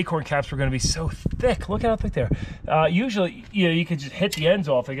these acorn caps were going to be so thick. Look how thick they are. Usually, you know, you could just hit the ends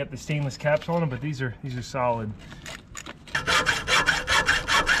off. They got the stainless caps on them, but these are solid.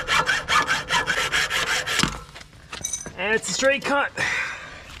 And it's a straight cut.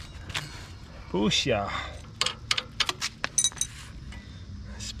 Booshah.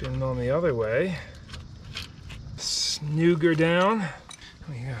 Spin it on the other way. Snoog her down.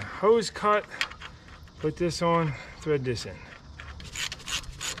 We got a hose cut. Put this on, thread this in.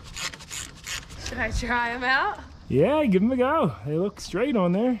 Should I try them out? Yeah, give them a go. They look straight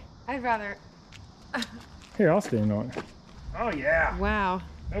on there. I'd rather. Here, I'll stand on it. Oh yeah. Wow.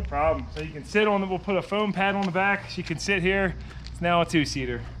 No problem. So you can sit on it. We'll put a foam pad on the back. She can sit here. It's now a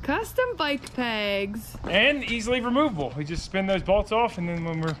 2-seater. Custom bike pegs. And easily removable. We just spin those bolts off, and then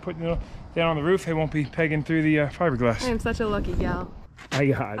when we're putting it down on the roof, they won't be pegging through the fiberglass. I'm such a lucky gal. I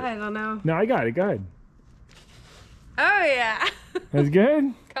got it. I don't know. No, I got it. Go ahead. Oh yeah. That's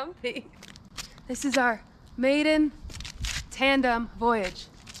good. Comfy. This is our maiden tandem voyage.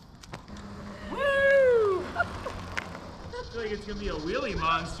 Woo! I feel like it's gonna be a wheelie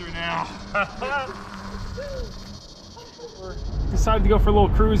monster now. Decided to go for a little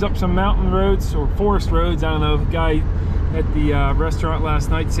cruise up some mountain roads or forest roads. I don't know. A guy at the restaurant last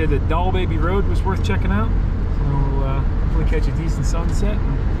night said that Doll Baby Road was worth checking out. So we'll hopefully catch a decent sunset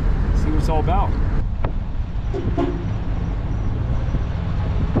and see what it's all about.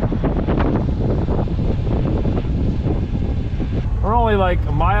 We're only like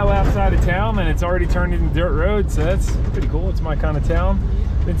a mile outside of town and it's already turned into dirt road, so that's pretty cool. It's my kind of town.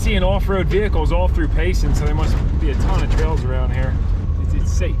 Been seeing off-road vehicles all through Payson, so there must be a ton of trails around here.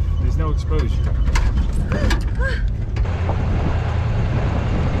 It's safe. There's no exposure.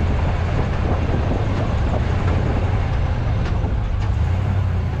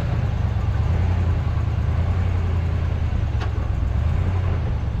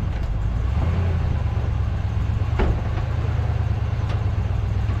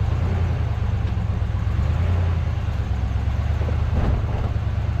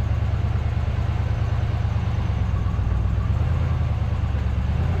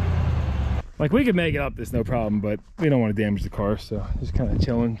 Like, we could make it up this no problem, but we don't want to damage the car, so just kind of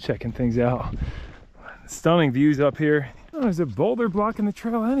chilling, checking things out. Stunning views up here. Oh, there's a boulder blocking the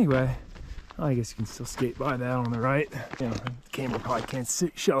trail anyway. Oh, I guess you can still skate by that on the right. You know, the camera probably can't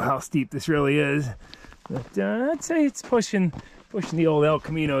show how steep this really is, but I'd say it's pushing the old El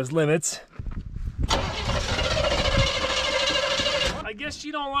Camino's limits. I guess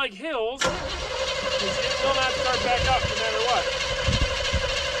you don't like hills, because it will not start back up no matter what.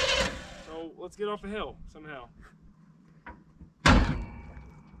 Let's get off a hill somehow.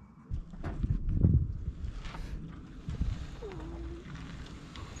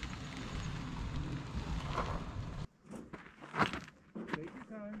 Take your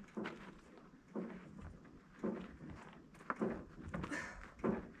time.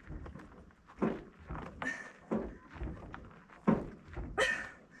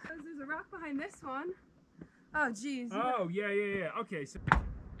 There's a rock behind this one. Oh geez. Oh yeah. Okay, so.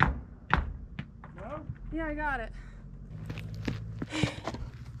 No? Yeah, I got it.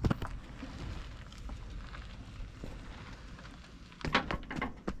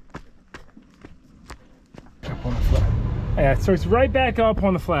 Up on the flat. Yeah, so it's right back up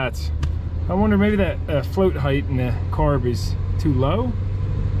on the flats. I wonder maybe that float height in the carb is too low.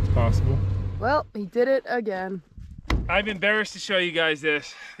 It's possible. Well, he did it again. I'm embarrassed to show you guys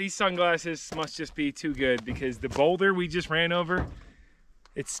this. These sunglasses must just be too good because the boulder we just ran over,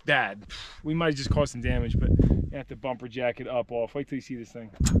 it's bad. We might just cause some damage, but you have to bumper jack it up off. Wait till you see this thing.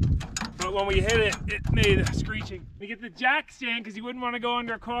 But when we hit it, it made a screeching. We get the jack stand because you wouldn't want to go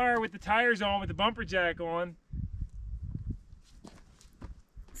under a car with the tires on with the bumper jack on.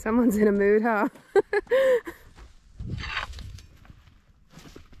 Someone's in a mood, huh?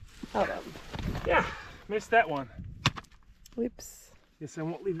 Hold on. Yeah, missed that one. Whoops. Guess I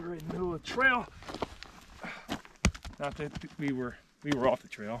won't leave it right in the middle of the trail. Not that we were off the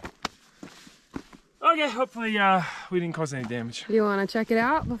trail. Okay, hopefully we didn't cause any damage. Do you want to check it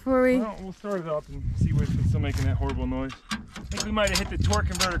out before we... Well, we'll start it up and see if it's still making that horrible noise. I think we might have hit the torque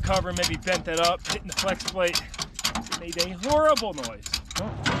converter cover, maybe bent that up, hitting the flex plate. It made a horrible noise.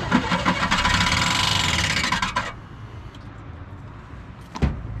 Oh.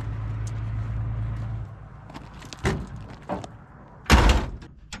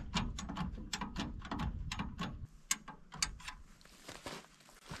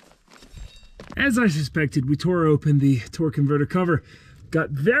 As I suspected, we tore open the torque converter cover.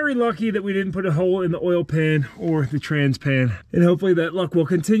 Got very lucky that we didn't put a hole in the oil pan or the trans pan. And hopefully that luck will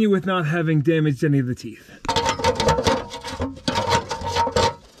continue with not having damaged any of the teeth.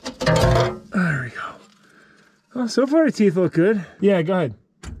 There we go. Oh, so far the teeth look good. Yeah, go ahead.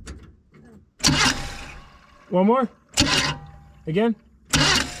 One more. Again.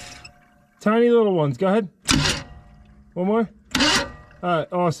 Tiny little ones. Go ahead. One more. All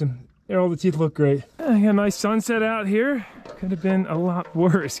right, awesome. There, all the teeth look great. I got a nice sunset out here. Could have been a lot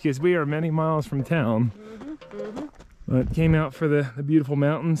worse because we are many miles from town. But came out for the beautiful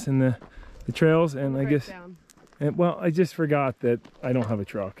mountains and the trails, and I guess, well, I just forgot that I don't have a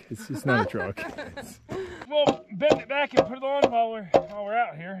truck. It's just not a truck. we'll bend it back and put it on while we're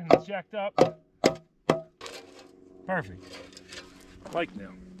out here and it's jacked up. Perfect. Like now.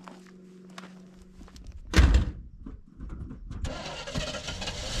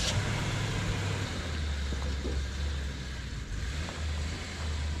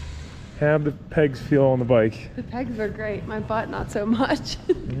 How'd the pegs feel on the bike? The pegs were great. My butt, not so much.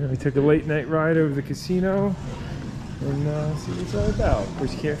 Yeah, we took a late night ride over the casino and see what it's all about. Of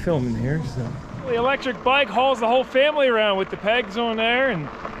course, you can't film in here, so. The electric bike hauls the whole family around with the pegs on there and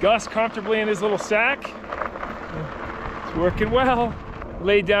Gus comfortably in his little sack. It's working well.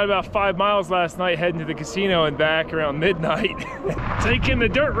 Laid down about 5 miles last night heading to the casino and back around midnight. Taking the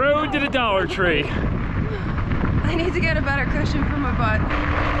dirt road to the Dollar Tree. I need to get a better cushion for my butt.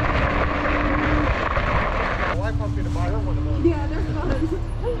 My wife wants me to buy her one of those. Yeah, they're fun.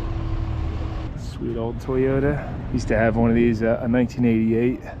 Sweet old Toyota. Used to have one of these, a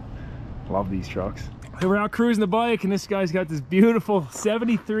 1988. Love these trucks. We were out cruising the bike and this guy's got this beautiful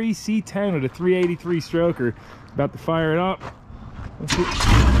 73 C10 with a 383 stroker. About to fire it up. Let's see.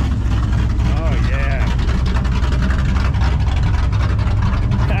 Oh yeah.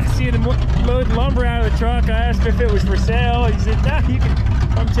 I see him loading lumber out of the truck. I asked him if it was for sale. He said, no, you can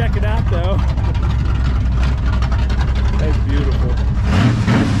come check it out though. That's beautiful.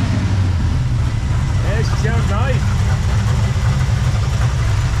 Yeah, she sounds nice.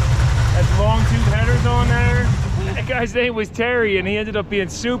 Has long tube headers on there. That guy's name was Terry and he ended up being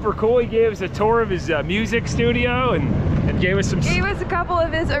super cool. He gave us a tour of his music studio and gave us a couple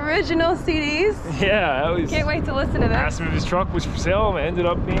of his original CDs. Yeah, that was. Can't wait to listen to that. Asked him if his truck was for sale and it ended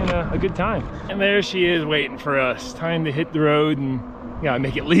up being a good time. And there she is waiting for us. Time to hit the road and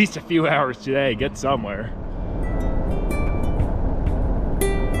make at least a few hours today, get somewhere.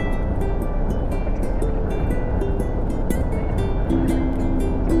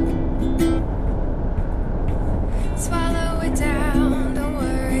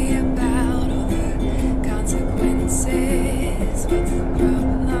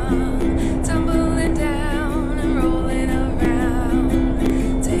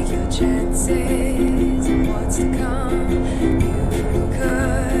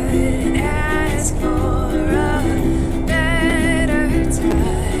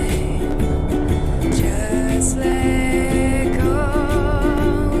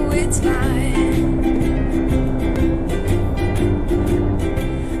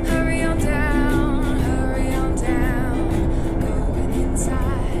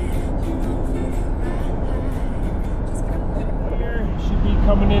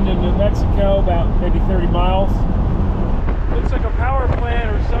 Coming into New Mexico, about maybe 30 miles. Looks like a power plant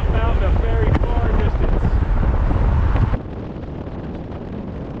or something out in a very far distance.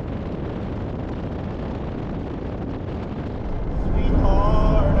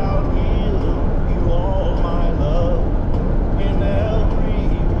 Sweetheart, I'll give you all my love in every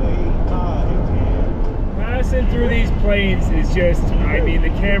way I can. Passing through these plains is just, I mean, the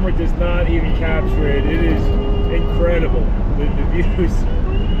camera does not even capture it. It is incredible. The views,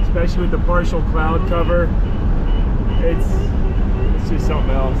 especially with the partial cloud cover, it's just something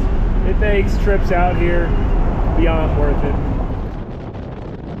else. It makes trips out here beyond worth it.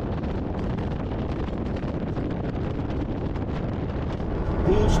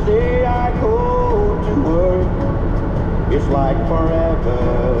 Each day I go to work, it's like forever.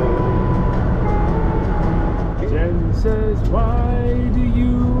 Jen says, why do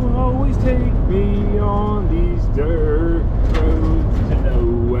you always take me on these dirt roads to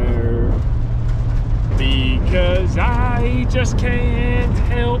nowhere? Because I just can't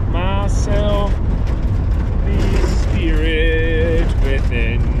help myself. The spirit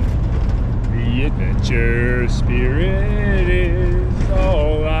within, the adventure spirit is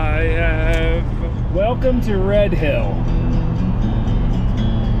all I have. Welcome to Red Hill.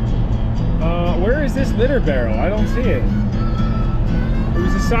 Where is this litter barrel? I don't see it. There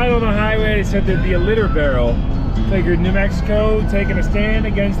was a sign on the highway that said there'd be a litter barrel. Figured New Mexico taking a stand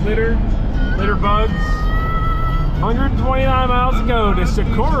against litter bugs. 129 miles to go to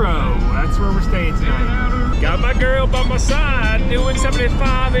Socorro. That's where we're staying tonight. Got my girl by my side, doing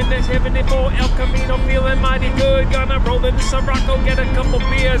 75 in this 74 El Camino, feeling mighty good. Gonna roll into some Rocco, get a couple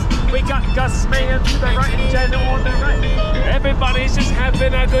beers. We got Gus Man to the right and Jen on the right. Everybody's just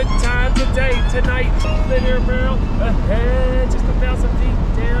having a good time today, tonight. Litter barrel ahead, just 1,000 feet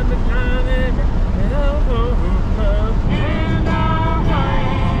down the line. And I'll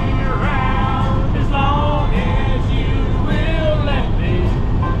hang around as long as you will let me.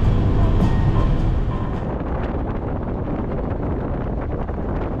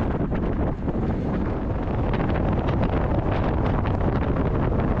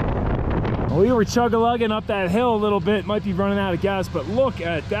 We were chug-a-lugging up that hill a little bit, might be running out of gas, but look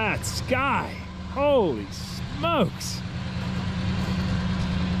at that sky. Holy smokes.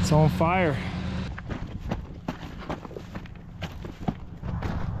 It's on fire.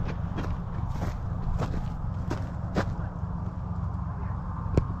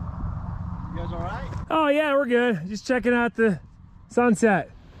 You guys all right? Oh yeah, we're good. Just checking out the sunset.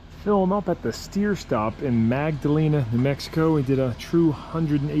 Filling up at the steer stop in Magdalena, New Mexico. We did a true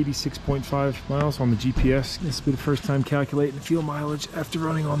 186.5 miles on the GPS. This will be the first time calculating fuel mileage after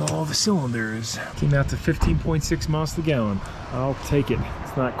running on all the cylinders. Came out to 15.6 miles to the gallon. I'll take it.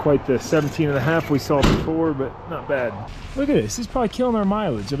 It's not quite the 17.5 we saw before, but not bad. Look at this. This is probably killing our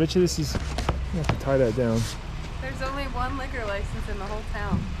mileage. I bet you this is... I have to tie that down. There's only one liquor license in the whole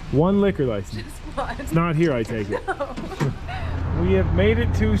town. One liquor license. Just one. It's not here, I take it. No. We have made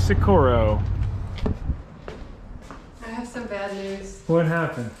it to Socorro. I have some bad news. What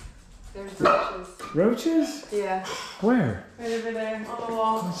happened? There's roaches. Roaches? Yeah. Where? Right over there on the I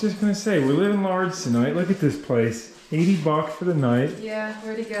wall. was just gonna say, we're living large tonight. Look at this place. $80 for the night. Yeah,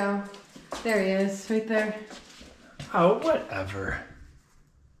 where'd he go? There he is, right there. Oh, whatever.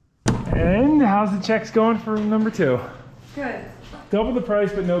 And how's the checks going for number 2? Good. Double the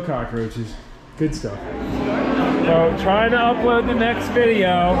price, but no cockroaches. Good stuff. So, trying to upload the next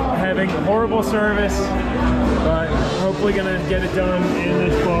video, having horrible service, but hopefully gonna get it done in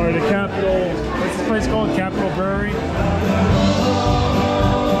this bar, the Capitol, what's this place called? Capitol Brewery.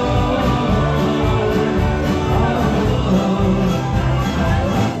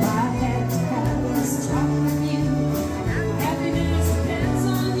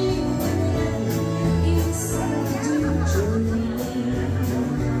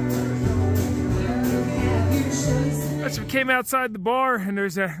 So we came outside the bar and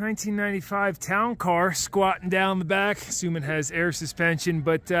there's a 1995 town car squatting down the back, assuming it has air suspension,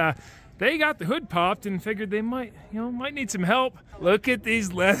 but they got the hood popped and figured they might need some help. Look at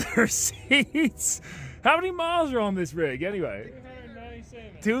these leather seats. How many miles are on this rig anyway?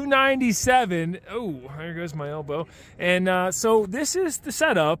 297. Oh, there goes my elbow. And so this is the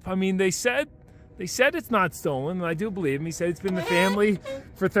setup. I mean, they said it's not stolen, and I do believe him. He said it's been the family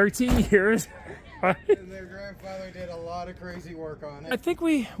for 13 years. And their grandfather did a lot of crazy work on it. I think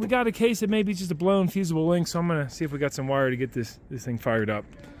we got a case of maybe just a blown fusible link, so I'm gonna see if we got some wire to get this thing fired up.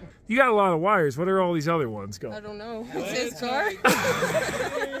 You got a lot of wires. What are all these other ones going? I don't know. It's his car.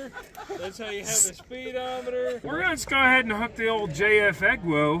 That's how you have a speedometer. We're gonna just go ahead and hook the old JF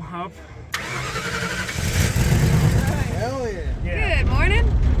Egwo up. Hell yeah. Good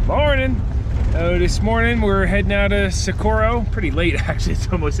morning. Morning. This morning we're heading out of Socorro. Pretty late actually, it's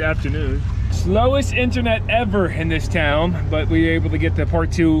almost afternoon. Slowest internet ever in this town, but we were able to get the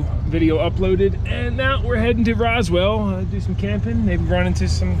part 2 video uploaded, and now we're heading to Roswell, do some camping, maybe run into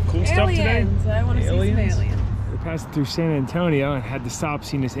some cool stuff today. I want to see some aliens. We're passing through San Antonio and had to stop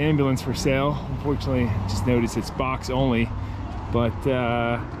seeing this ambulance for sale. Unfortunately, just noticed it's box only, but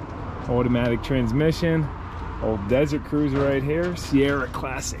automatic transmission, old Desert Cruiser right here, Sierra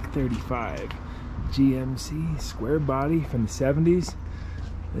Classic 35, GMC square body from the 70s.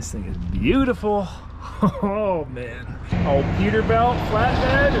 This thing is beautiful. Oh man. Old Peterbilt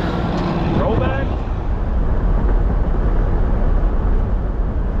flatbed or rollback.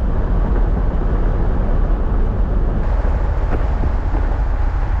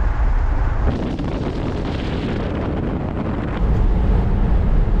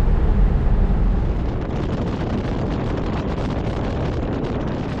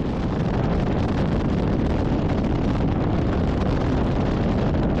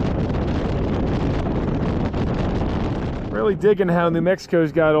 Really digging how New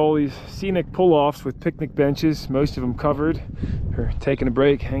Mexico's got all these scenic pull-offs with picnic benches, most of them covered. We're taking a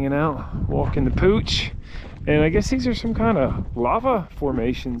break, hanging out, walking the pooch. And I guess these are some kind of lava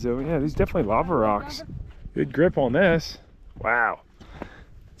formations. Oh yeah, these definitely lava rocks. Good grip on this. Wow,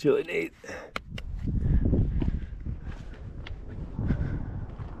 it's really neat.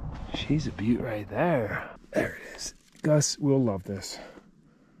 She's a beaut right there. There it is. Gus will love this.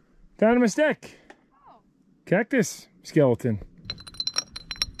 Found him a stick. Cactus skeleton.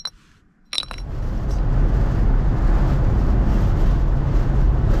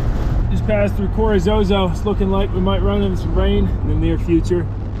 Just passed through Corazozo. It's looking like we might run into some rain in the near future.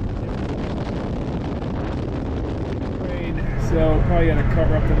 Rain, so probably gonna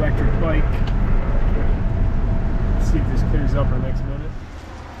cover up the electric bike. Let's see if this clears up in the next minute.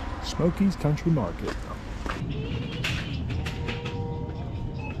 Smokey's Country Market.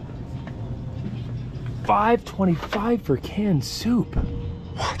 $5.25 for canned soup.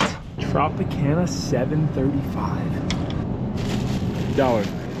 What? Tropicana $7.35. $1.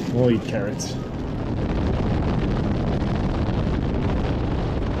 We'll eat carrots.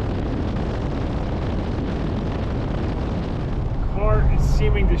 Car is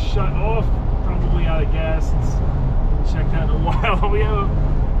seeming to shut off, probably out of gas. Let's check that in a while. We have a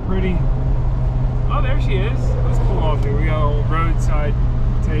pretty... Oh, there she is. Let's pull off here. We got a little roadside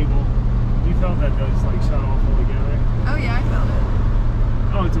table. You felt that does like shut off altogether? Oh yeah, I felt it.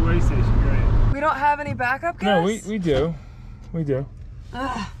 Oh, it's a way station, great. We don't have any backup gas? No, we do. We do.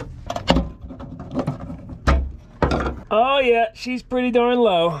 Ugh. Oh yeah, she's pretty darn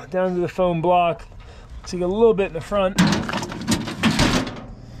low. Down to the foam block. See a little bit in the front.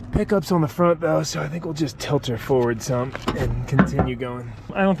 Pickups on the front though, so I think we'll just tilt her forward some and continue going.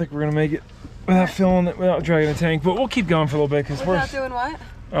 I don't think we're gonna make it without filling it, without dragging the tank, but we'll keep going for a little bit because we're doing what?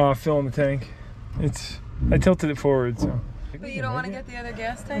 Filling the tank. I tilted it forward, so. But you don't want to get the other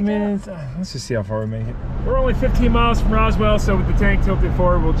gas tank I mean, out? let's just see how far we make it. We're only 15 miles from Roswell, so with the tank tilted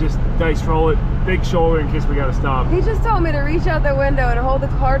forward, we'll just dice roll it, big shoulder in case we gotta stop. He just told me to reach out the window and hold the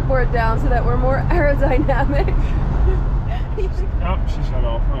cardboard down so that we're more aerodynamic. Oh, she shut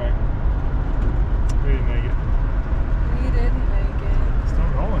off. All right. We didn't make it. We didn't make it. Still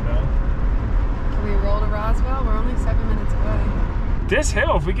rolling though. Can we roll to Roswell? We're only 7 minutes away. This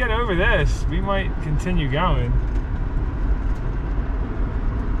hill, if we get over this, we might continue going.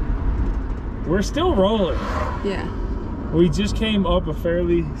 We're still rolling. Yeah. We just came up a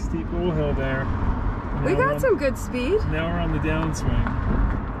fairly steep little hill there. We got some good speed. Now we're on the downswing.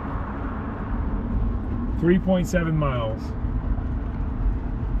 3.7 miles.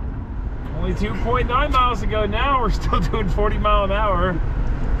 Only 2.9 miles to go now. We're still doing 40 mile an hour.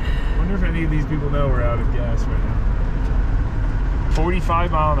 I wonder if any of these people know we're out of gas right now.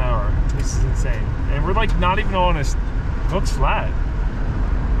 45 mile an hour. This is insane. And we're like not even on a, looks flat.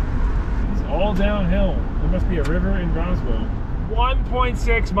 It's all downhill. There must be a river in Roswell.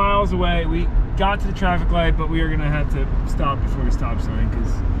 1.6 miles away. We got to the traffic light, but we are gonna have to stop before the stop sign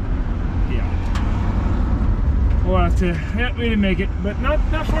because, yeah. We'll have to, yeah, we didn't make it, but not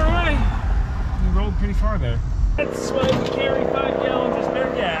far away. We rolled pretty far there. That's why we carry 5 gallons of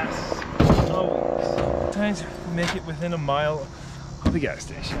spare gas. Always. Sometimes we make it within a mile of the gas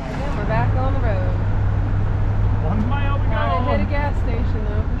station. Yeah, we're back on the road. 1 mile to go. Gotta hit a gas station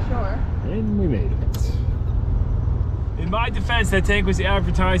though, for sure. And we made it. In my defense, that tank was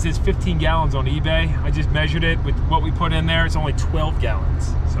advertised as 15 gallons on eBay. I just measured it with what we put in there. It's only 12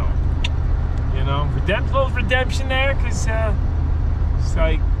 gallons. So, you know, little redemption there, because it's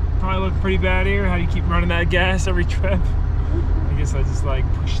like, probably look pretty bad here. How do you keep running that gas every trip? I guess I just like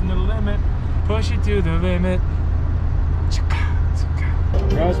pushing the limit. Push it to the limit.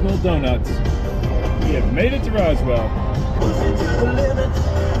 Roswell Donuts. We have made it to Roswell.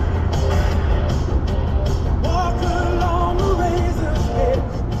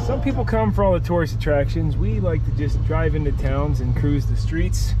 Some people come for all the tourist attractions. We like to just drive into towns and cruise the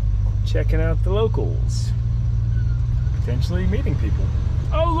streets, checking out the locals. Potentially meeting people.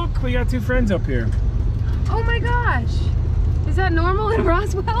 Oh look, we got 2 friends up here. Oh my gosh! Is that normal in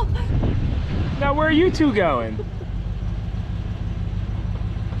Roswell? Now where are you 2 going?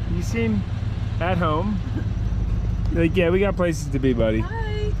 You seem at home. Like, yeah, we got places to be, buddy.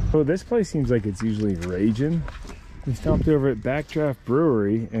 Hi! Oh, this place seems like it's usually raging. We stopped over at Backdraft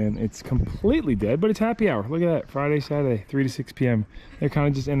Brewery and it's completely dead, but it's happy hour. Look at that, Friday, Saturday, 3 to 6 p.m. They're kind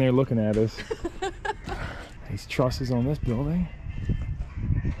of just in there looking at us. These trusses on this building.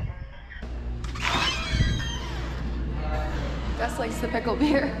 Gus likes the pickle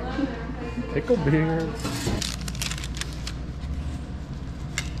beer. Pickle beer.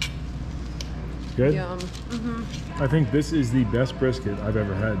 Good? Yum. I think this is the best brisket I've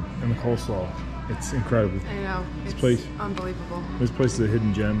ever had in the coleslaw. It's incredible. I know. It's place- unbelievable. This place is a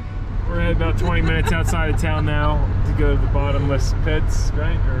hidden gem. We're at about 20 minutes outside of town now to go to the bottomless pits,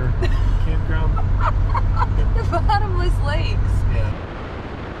 right? Or campground. The bottomless lakes. Yeah.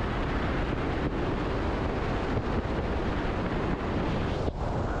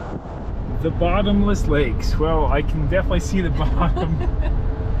 The bottomless lakes. Well, I can definitely see the bottom.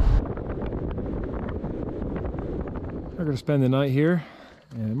 We're gonna spend the night here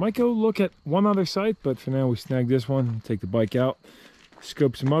and might go look at one other site, but for now we snagged this one, take the bike out,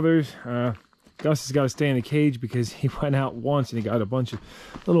 scope some others. Gus has got to stay in a cage because he went out once and he got a bunch of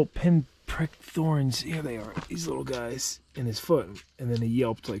little pinprick thorns. Here they are, these little guys in his foot, and then he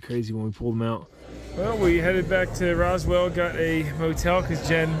yelped like crazy when we pulled him out. Well, we headed back to Roswell, got a motel because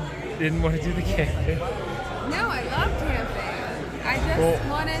Jen didn't want to do the camping. No, I love camping. I just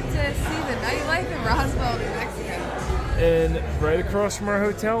wanted to see the nightlife in Roswell, New Mexico. And right across from our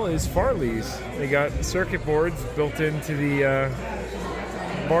hotel is Farley's. They got circuit boards built into the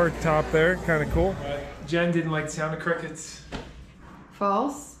bar top there, kind of cool. Jen didn't like the sound of crickets.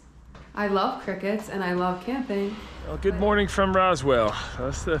 False. I love crickets and I love camping. Well, good morning from Roswell.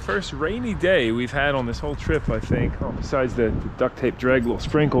 That's the first rainy day we've had on this whole trip, I think. Well, besides the duct tape drag little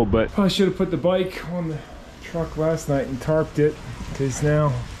sprinkle, but probably should have put the bike on the truck last night and tarped it, because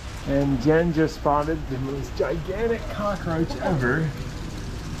now, and Jen just spotted the most gigantic cockroach ever.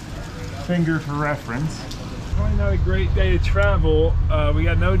 Finger for reference. Probably not a great day to travel. We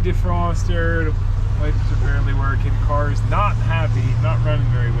got no defroster, the wipers are barely working, car's not happy, not running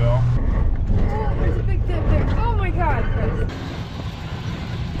very well. Oh, there's a big dip there. Oh my God, Chris.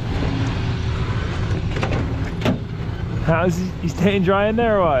 How's he staying dry in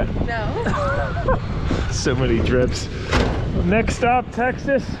there or what? No. So many drips. Next stop,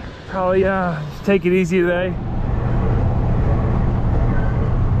 Texas. Probably just take it easy today.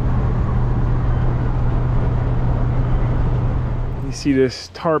 You see this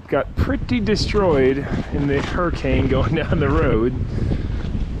tarp got pretty destroyed in the hurricane going down the road.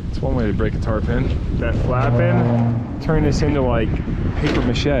 It's one way to break a tarp in. That flap in, turn this into like paper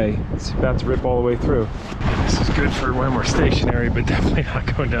mache. It's about to rip all the way through. This is good for when we're stationary, but definitely not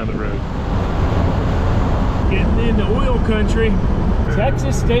going down the road. Getting into oil country,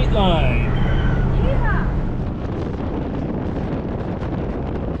 Texas state line. Yeah.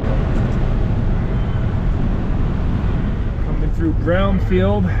 Coming through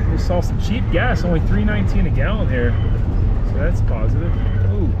Brownfield, just saw some cheap gas, only $3.19 a gallon here. So that's positive.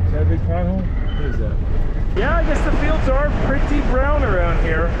 Oh, is that a big pothole? What is that? Yeah, I guess the fields are pretty brown around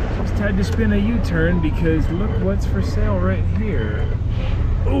here. Just had to spin a U-turn because look what's for sale right here.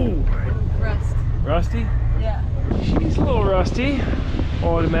 Oh, Rust. rusty? Yeah. She's a little rusty.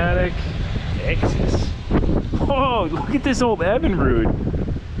 Automatic Texas. Oh, look at this old Evinrude.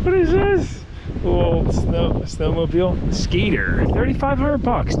 What is this? Old snowmobile skater. 3,500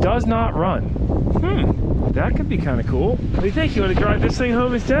 bucks. Does not run. That could be kind of cool. What do you think? You want to drive this thing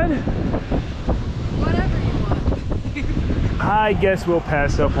home instead? Whatever you want. I guess we'll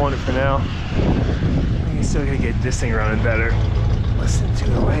pass up on it for now. I think I'm still gonna get this thing running better. Listen to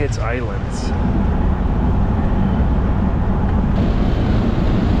the way it's islands.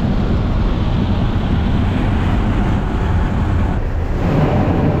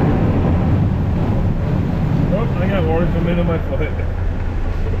 Oh, I got water coming into my foot.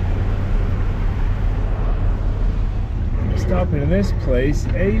 Stopping in this place,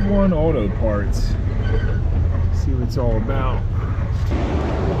 A1 Auto Parts. See what it's all about.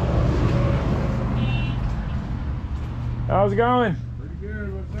 How's it going? Pretty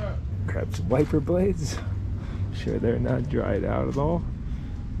good, what's up? Grab some wiper blades. Sure they're not dried out at all.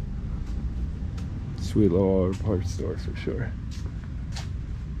 Sweet little auto parts store for sure.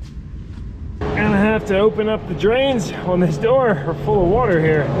 Gonna have to open up the drains on this door. We're full of water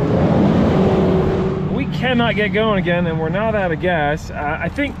here. We cannot get going again, and we're not out of gas. I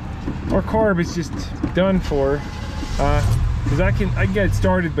think our carb is just done for, because I can get it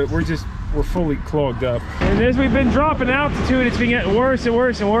started, but we're fully clogged up. And as we've been dropping altitude, it's been getting worse and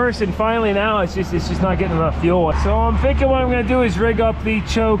worse and worse, and finally now it's just not getting enough fuel. So I'm thinking what I'm gonna do is rig up the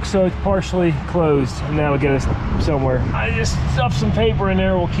choke so it's partially closed, and that'll get us somewhere. I just stuffed some paper in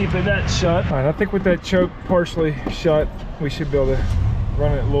there, we'll keep that shut. All right, I think with that choke partially shut, we should be able to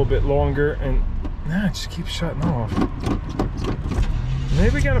run it a little bit longer, and nah, it just keeps shutting off.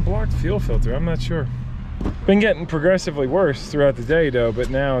 Maybe we got a blocked fuel filter, I'm not sure. Been getting progressively worse throughout the day though, but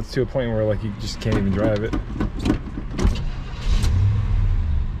now it's to a point where like you just can't even drive it.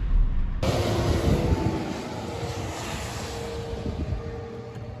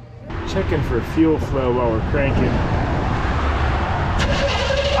 Checking for fuel flow while we're cranking.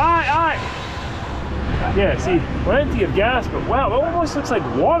 Yeah, see, plenty of gas, but wow, it almost looks like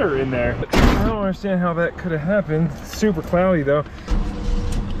water in there. I don't understand how that could have happened. It's super cloudy though.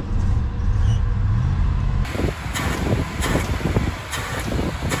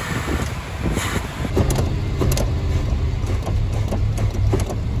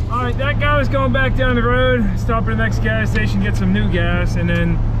 All right, that guy was going back down the road, stop at the next gas station, get some new gas, and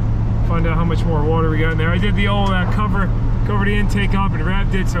then find out how much more water we got in there. I did the old cover the intake up and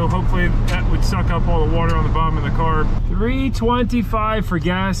wrapped it, so hopefully that would suck up all the water on the bottom of the car. $3.25 for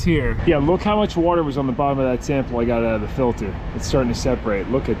gas here. Yeah, look how much water was on the bottom of that sample I got out of the filter. It's starting to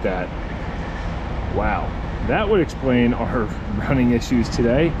separate. Look at that. Wow, that would explain our running issues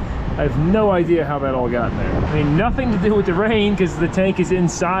today. I have no idea how that all got in there. I mean, nothing to do with the rain because the tank is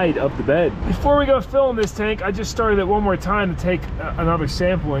inside of the bed. Before we go fill in this tank, I just started it one more time to take another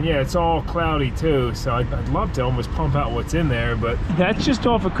sample, and yeah, it's all cloudy too, so I'd love to almost pump out what's in there, but that's just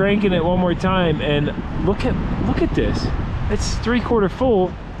off of cranking it one more time, and look at this. It's 3/4 full,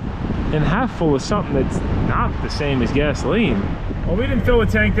 and half full of something that's not the same as gasoline. Well, we didn't fill the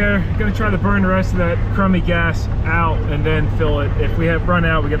tank there. Gonna try to burn the rest of that crummy gas out and then fill it. If we have run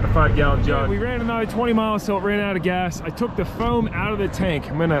out, we get the 5-gallon jug. We ran another 20 miles, so it ran out of gas. I took the foam out of the tank.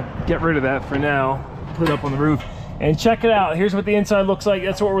 I'm gonna get rid of that for now, put it up on the roof. And check it out. Here's what the inside looks like.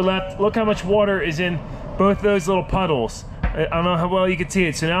 That's what we're left. Look how much water is in both those little puddles. I don't know how well you can see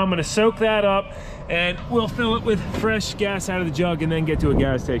it. So now I'm gonna soak that up and we'll fill it with fresh gas out of the jug and then get to a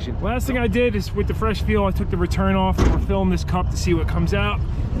gas station. Last thing I did is with the fresh fuel, I took the return off and we're filling this cup to see what comes out.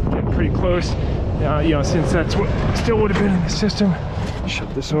 Getting pretty close. You know, since that's what still would have been in the system.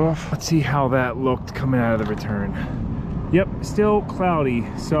 Shut this off. Let's see how that looked coming out of the return. Yep, still cloudy.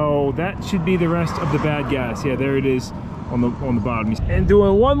 So that should be the rest of the bad gas. Yeah, there it is. On the bottom. And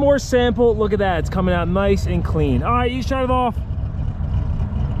doing one more sample. Look at that, it's coming out nice and clean. All right, you shut it off.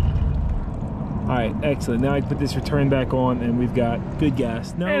 All right, excellent. Now I can put this return back on and we've got good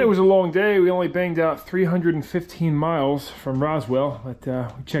gas. And it was a long day. We only banged out 315 miles from Roswell, but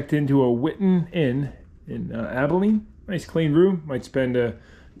we checked into a Witten Inn in Abilene. Nice clean room. Might spend a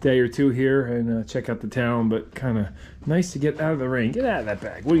day or two here and check out the town, but kind of nice to get out of the rain. Get out of that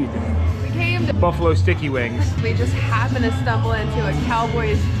bag. What are you doing? We came to Buffalo Sticky Wings. We just happened to stumble into a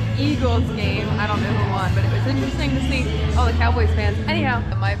Cowboys-Eagles game. I don't know who won, but it was interesting to see all the Cowboys fans. Anyhow,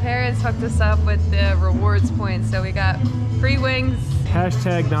 my parents hooked us up with the rewards points, so we got free wings.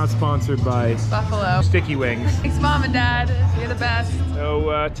 Hashtag not sponsored by Buffalo Sticky Wings. Thanks, Mom and Dad. You're the best.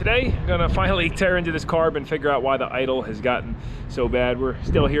 So today, I'm gonna finally tear into this carb and figure out why the idle has gotten so bad. We're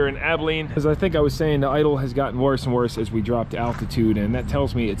still here in Abilene. As I think I was saying, the idle has gotten worse and worse as we dropped altitude, and that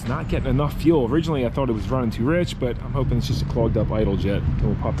tells me it's not getting enough fuel. Originally, I thought it was running too rich, but I'm hoping it's just a clogged up idle jet. And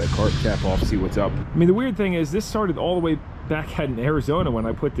we'll pop that carb cap off, see what's up. I mean, the weird thing is this started all the way back in Arizona when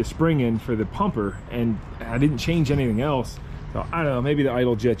I put the spring in for the pumper, and I didn't change anything else. So I don't know, maybe the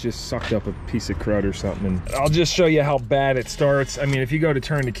idle jet just sucked up a piece of crud or something. And I'll just show you how bad it starts. I mean, if you go to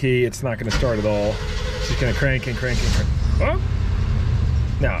turn the key, it's not gonna start at all. It's just gonna crank and crank and crank. Oh!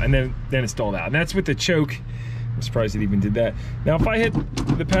 No, and then it's stalled out. And that's with the choke. I'm surprised it even did that. Now, if I hit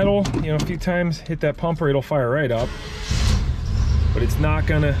the pedal, you know, a few times, hit that pumper, it'll fire right up. But it's not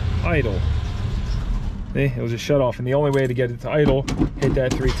gonna idle. See, it'll just shut off. And the only way to get it to idle, hit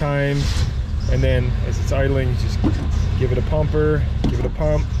that 3 times. And then as it's idling, you just give it a pumper, give it a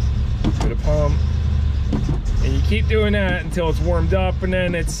pump, give it a pump. And you keep doing that until it's warmed up, and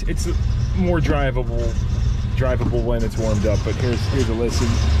then it's more drivable when it's warmed up. But here's a listen.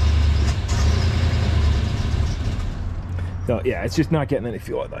 So yeah, it's just not getting any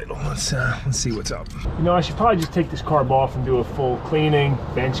fuel at idle. Let's see what's up. You know, I should probably just take this carb off and do a full cleaning,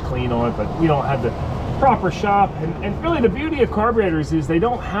 bench clean on it, but we don't have the proper shop. And really the beauty of carburetors is they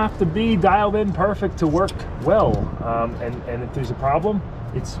don't have to be dialed in perfect to work well. And if there's a problem,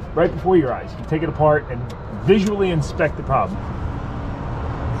 it's right before your eyes. You can take it apart and visually inspect the problem.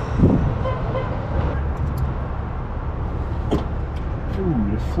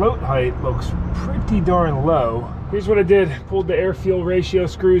 Ooh, the float height looks pretty darn low. Here's what I did. Pulled the air-fuel ratio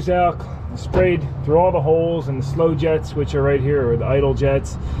screws out, sprayed through all the holes and the slow jets, which are right here, or the idle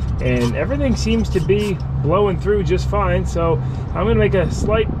jets, and everything seems to be blowing through just fine. So I'm gonna make a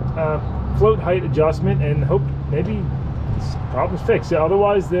slight float height adjustment and hope maybe this problem's fixed.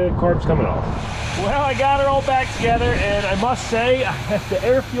 Otherwise the carb's coming off. Well, I got it all back together, and I must say the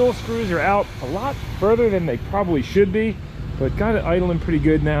air-fuel screws are out a lot further than they probably should be, but got it idling pretty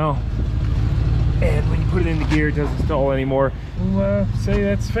good now. And when you put it into gear, it doesn't stall anymore. We'll say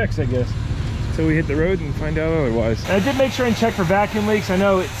that's fixed, I guess, until we hit the road and find out otherwise. And I did make sure and check for vacuum leaks. I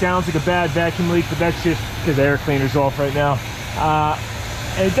know it sounds like a bad vacuum leak, but that's just because the air cleaner's off right now.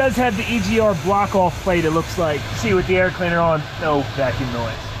 And it does have the EGR block-off plate, it looks like. See, with the air cleaner on, no vacuum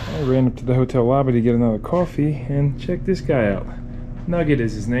noise. I ran up to the hotel lobby to get another coffee, and check this guy out. Nugget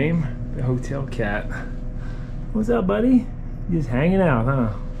is his name, the hotel cat. What's up, buddy? Just hanging out,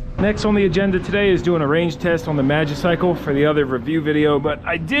 huh? Next on the agenda today is doing a range test on the Magicycle for the other review video, but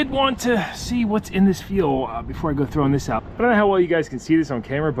I did want to see what's in this fuel before I go throwing this out. I don't know how well you guys can see this on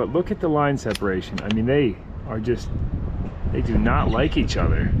camera, but look at the line separation. I mean, they do not like each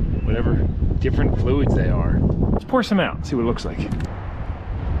other, whatever different fluids they are. Let's pour some out, see what it looks like.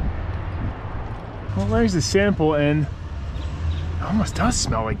 Well, there's the sample, and it almost does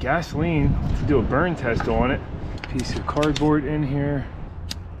smell like gasoline. To do a burn test on it. Piece of cardboard in here.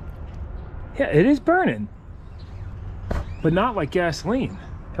 Yeah, it is burning, but not like gasoline.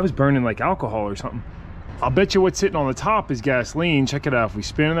 That was burning like alcohol or something. I'll bet you what's sitting on the top is gasoline. Check it out. If we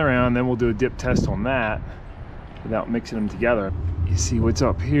spin it around, then we'll do a dip test on that without mixing them together. You see what's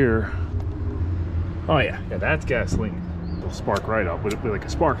up here. Oh yeah, that's gasoline. spark right up with like a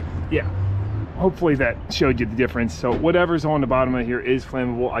spark. Yeah. Hopefully that showed you the difference. So whatever's on the bottom of here is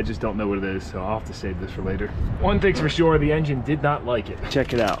flammable. I just don't know what it is, so I'll have to save this for later. One thing's for sure, the engine did not like it.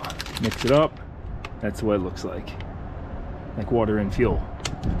 Check it out. Mix it up. That's what it looks like water and fuel.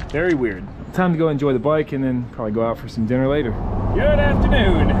 Very weird. Time to go enjoy the bike and then probably go out for some dinner later. Good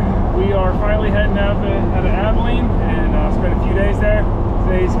afternoon. We are finally heading out of Abilene and spent a few days there.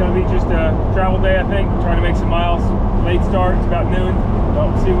 Today's gonna be just a travel day, I think. Trying to make some miles. Late start, it's about noon.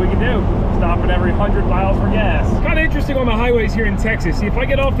 Well, see what we can do. Stopping every 100 miles for gas. Kind of interesting on the highways here in Texas. See, if I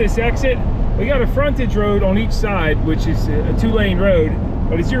get off this exit, we got a frontage road on each side, which is a 2-lane road.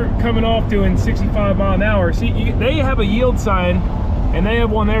 But as you're coming off doing 65 miles an hour, see, they have a yield sign and they have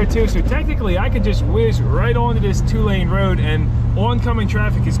one there too. So technically I could just whiz right onto this 2-lane road and oncoming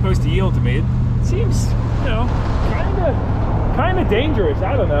traffic is supposed to yield to me. It seems, you know, kind of dangerous.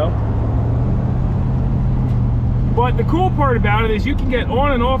 I don't know. But the cool part about it is you can get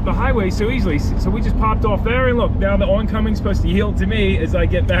on and off the highway so easily. So we just popped off there and look, now the oncoming's supposed to yield to me as I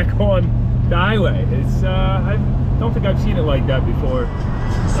get back on the highway. It's, I don't think I've seen it like that before.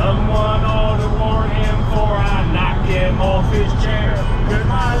 Someone ought to warn him before I knock him off his chair. Cause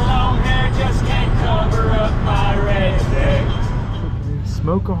my long hair just can't cover up my redneck.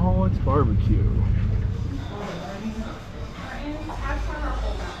 Smokeaholics Barbecue.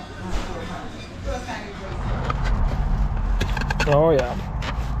 Oh yeah,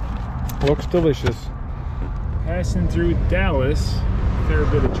 looks delicious. Passing through Dallas, fair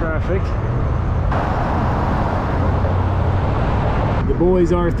bit of traffic. The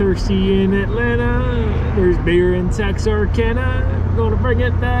boys are thirsty in Atlanta. There's beer in Texarkana. Gonna bring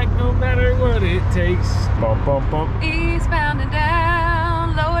it back no matter what it takes. Bump, bump, bump. Eastbound and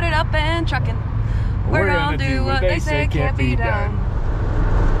down, loaded up and trucking. We're gonna do what they say can't be done.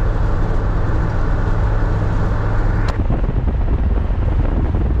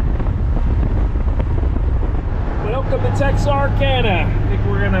 Welcome to Texarkana. I think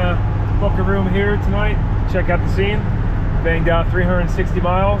we're gonna book a room here tonight. Check out the scene. Banged out 360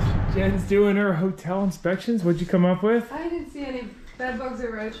 miles. Jen's doing her hotel inspections. What'd you come up with? I didn't see any bed bugs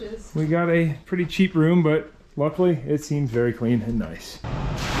or roaches. We got a pretty cheap room, but luckily it seems very clean and nice.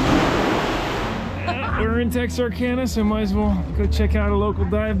 We're in Texarkana, so might as well go check out a local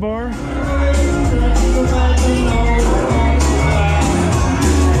dive bar.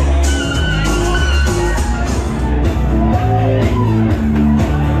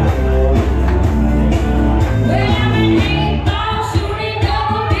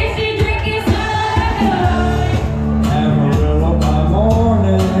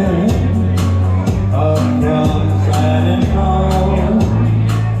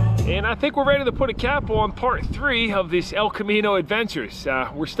 I think we're ready to put a cap on part 3 of this El Camino adventures.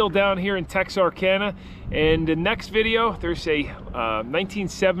 We're still down here in Texarkana, and the next video there's a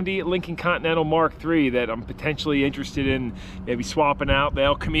 1970 Lincoln Continental Mark III that I'm potentially interested in maybe swapping out the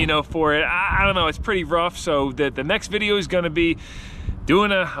El Camino for it. I don't know, it's pretty rough, so the next video is going to be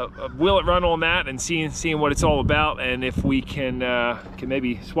doing a will it run on that and seeing what it's all about, and if we can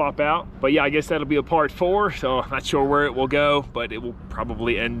maybe swap out. But yeah, I guess that'll be a part 4, so I'm not sure where it will go, but it will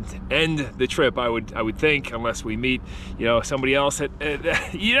probably end the trip, I would think, unless we meet, you know, somebody else that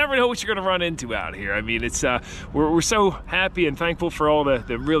you never know what you're gonna run into out here. I mean, it's we're so happy and thankful for all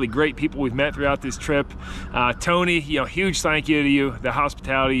the really great people we've met throughout this trip. Tony, you know, huge thank you to you, the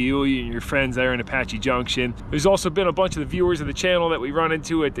hospitality, you and your friends there in Apache Junction. There's also been a bunch of the viewers of the channel that we run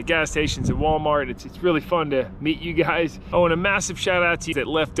into at the gas stations and Walmart. It's really fun to meet you guys. Oh, and a massive shout out to you that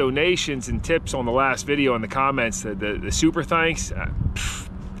left donations and tips on the last video in the comments. The super thanks.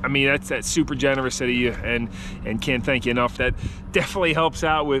 I mean, that's super generous of you, and can't thank you enough. That definitely helps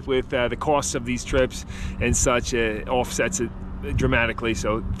out with the costs of these trips and such. Offsets it dramatically,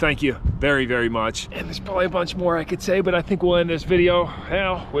 so thank you very, very much. And there's probably a bunch more I could say, but I think we'll end this video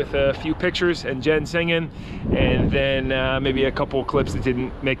now with a few pictures and Jen singing, and then maybe a couple of clips that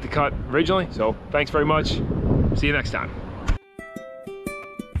didn't make the cut originally. So thanks very much. See you next time.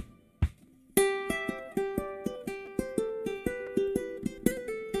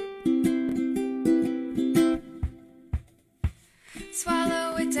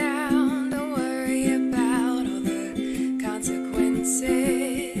 Swallow it down, don't worry about all the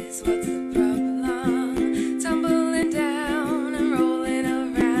consequences. What's the problem? Tumbling down and rolling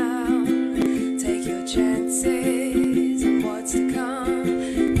around. Take your chances on what's to come.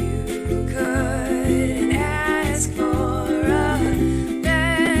 You couldn't ask for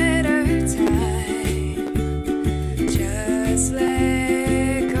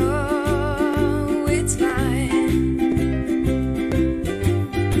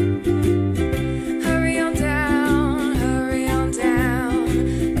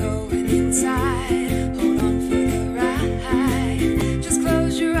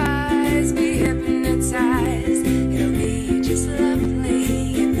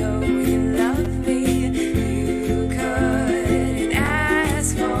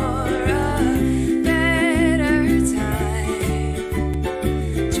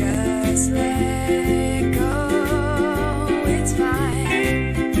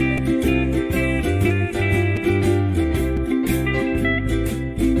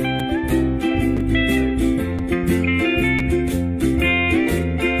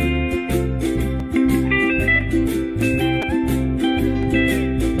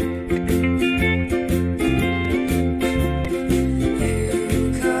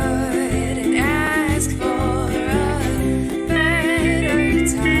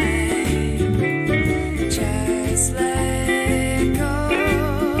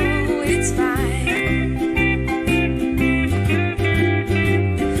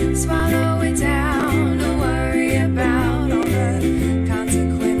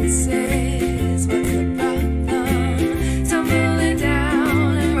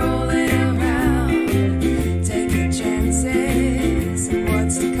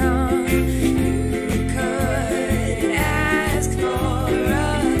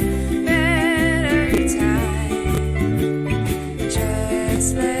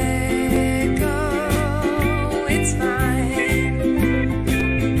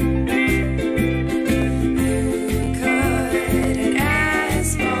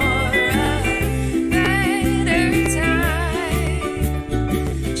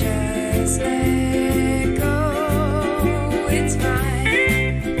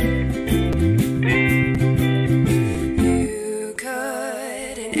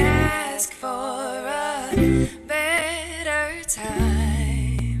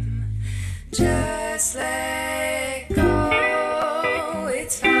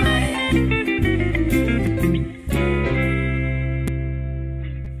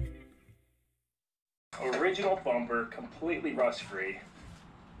completely rust-free.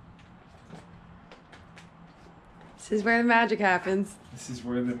 This is where the magic happens. This is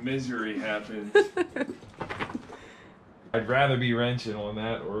where the misery happens. I'd rather be wrenching on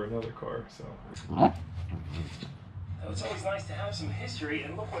that or another car, so. It's always nice to have some history,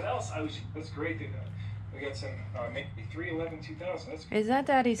 and look what else. That's great. We got some, maybe 311-2000. That's Is that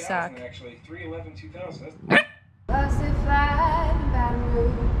Daddy's sock? Actually, 311-2000. Busted flat in Baton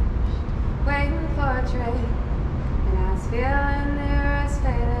Rouge, waiting for a train, and I was feeling near as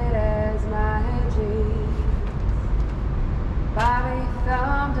faded as my dreams. Bobby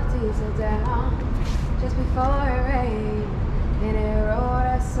thumbed a diesel down just before it rained, and it rode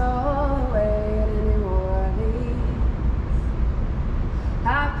us all away to New Orleans. I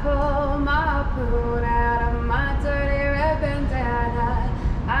pulled my harpoon out of my dirty red bandana.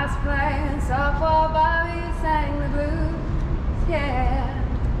 I was playing softball, Bobby sang the blues, yeah.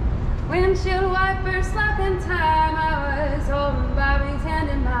 Windshield wipers slapped in time, I was holding Bobby's hand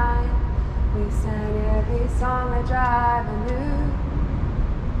in mine. We sang every song that drive I knew.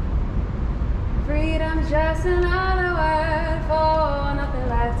 Freedom's just another word for nothing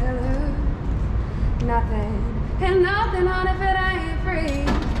left to lose. Nothing, and nothing on if it ain't free.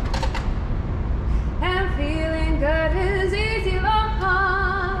 And feeling good is easy,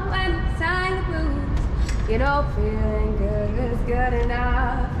 Lord, when he sang the blues. You know, feeling good is good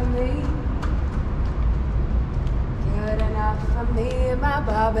enough for me. Good enough for me and my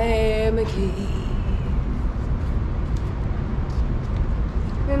Bobby McGee.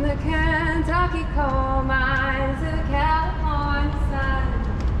 From the Kentucky coal mines to the California sun,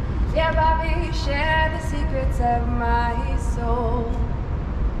 yeah, Bobby shared the secrets of my soul.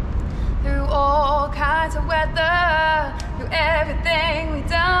 Through all kinds of weather, through everything we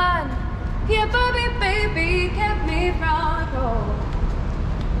done, yeah, Bobby, baby, kept me from the cold.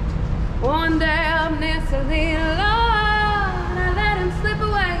 One day I'm necessarily alone, I let him slip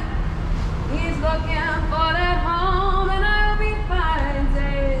away. He's looking for that home, and I hope he finds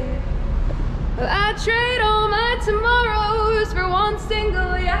it. Well, I trade all my tomorrows for one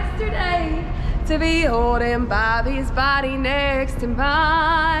single yesterday, to be holding Bobby's body next to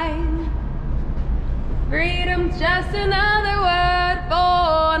mine. Freedom's just another word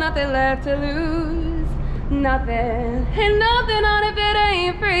for nothing left to lose. Nothing, and nothing on if it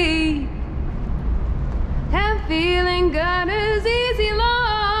ain't free. And feeling good is easy,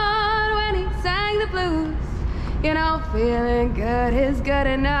 Lord, when he sang the blues. You know, feeling good is good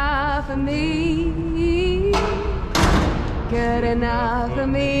enough for me. Good enough for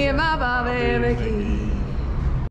me and my Bobby McGee.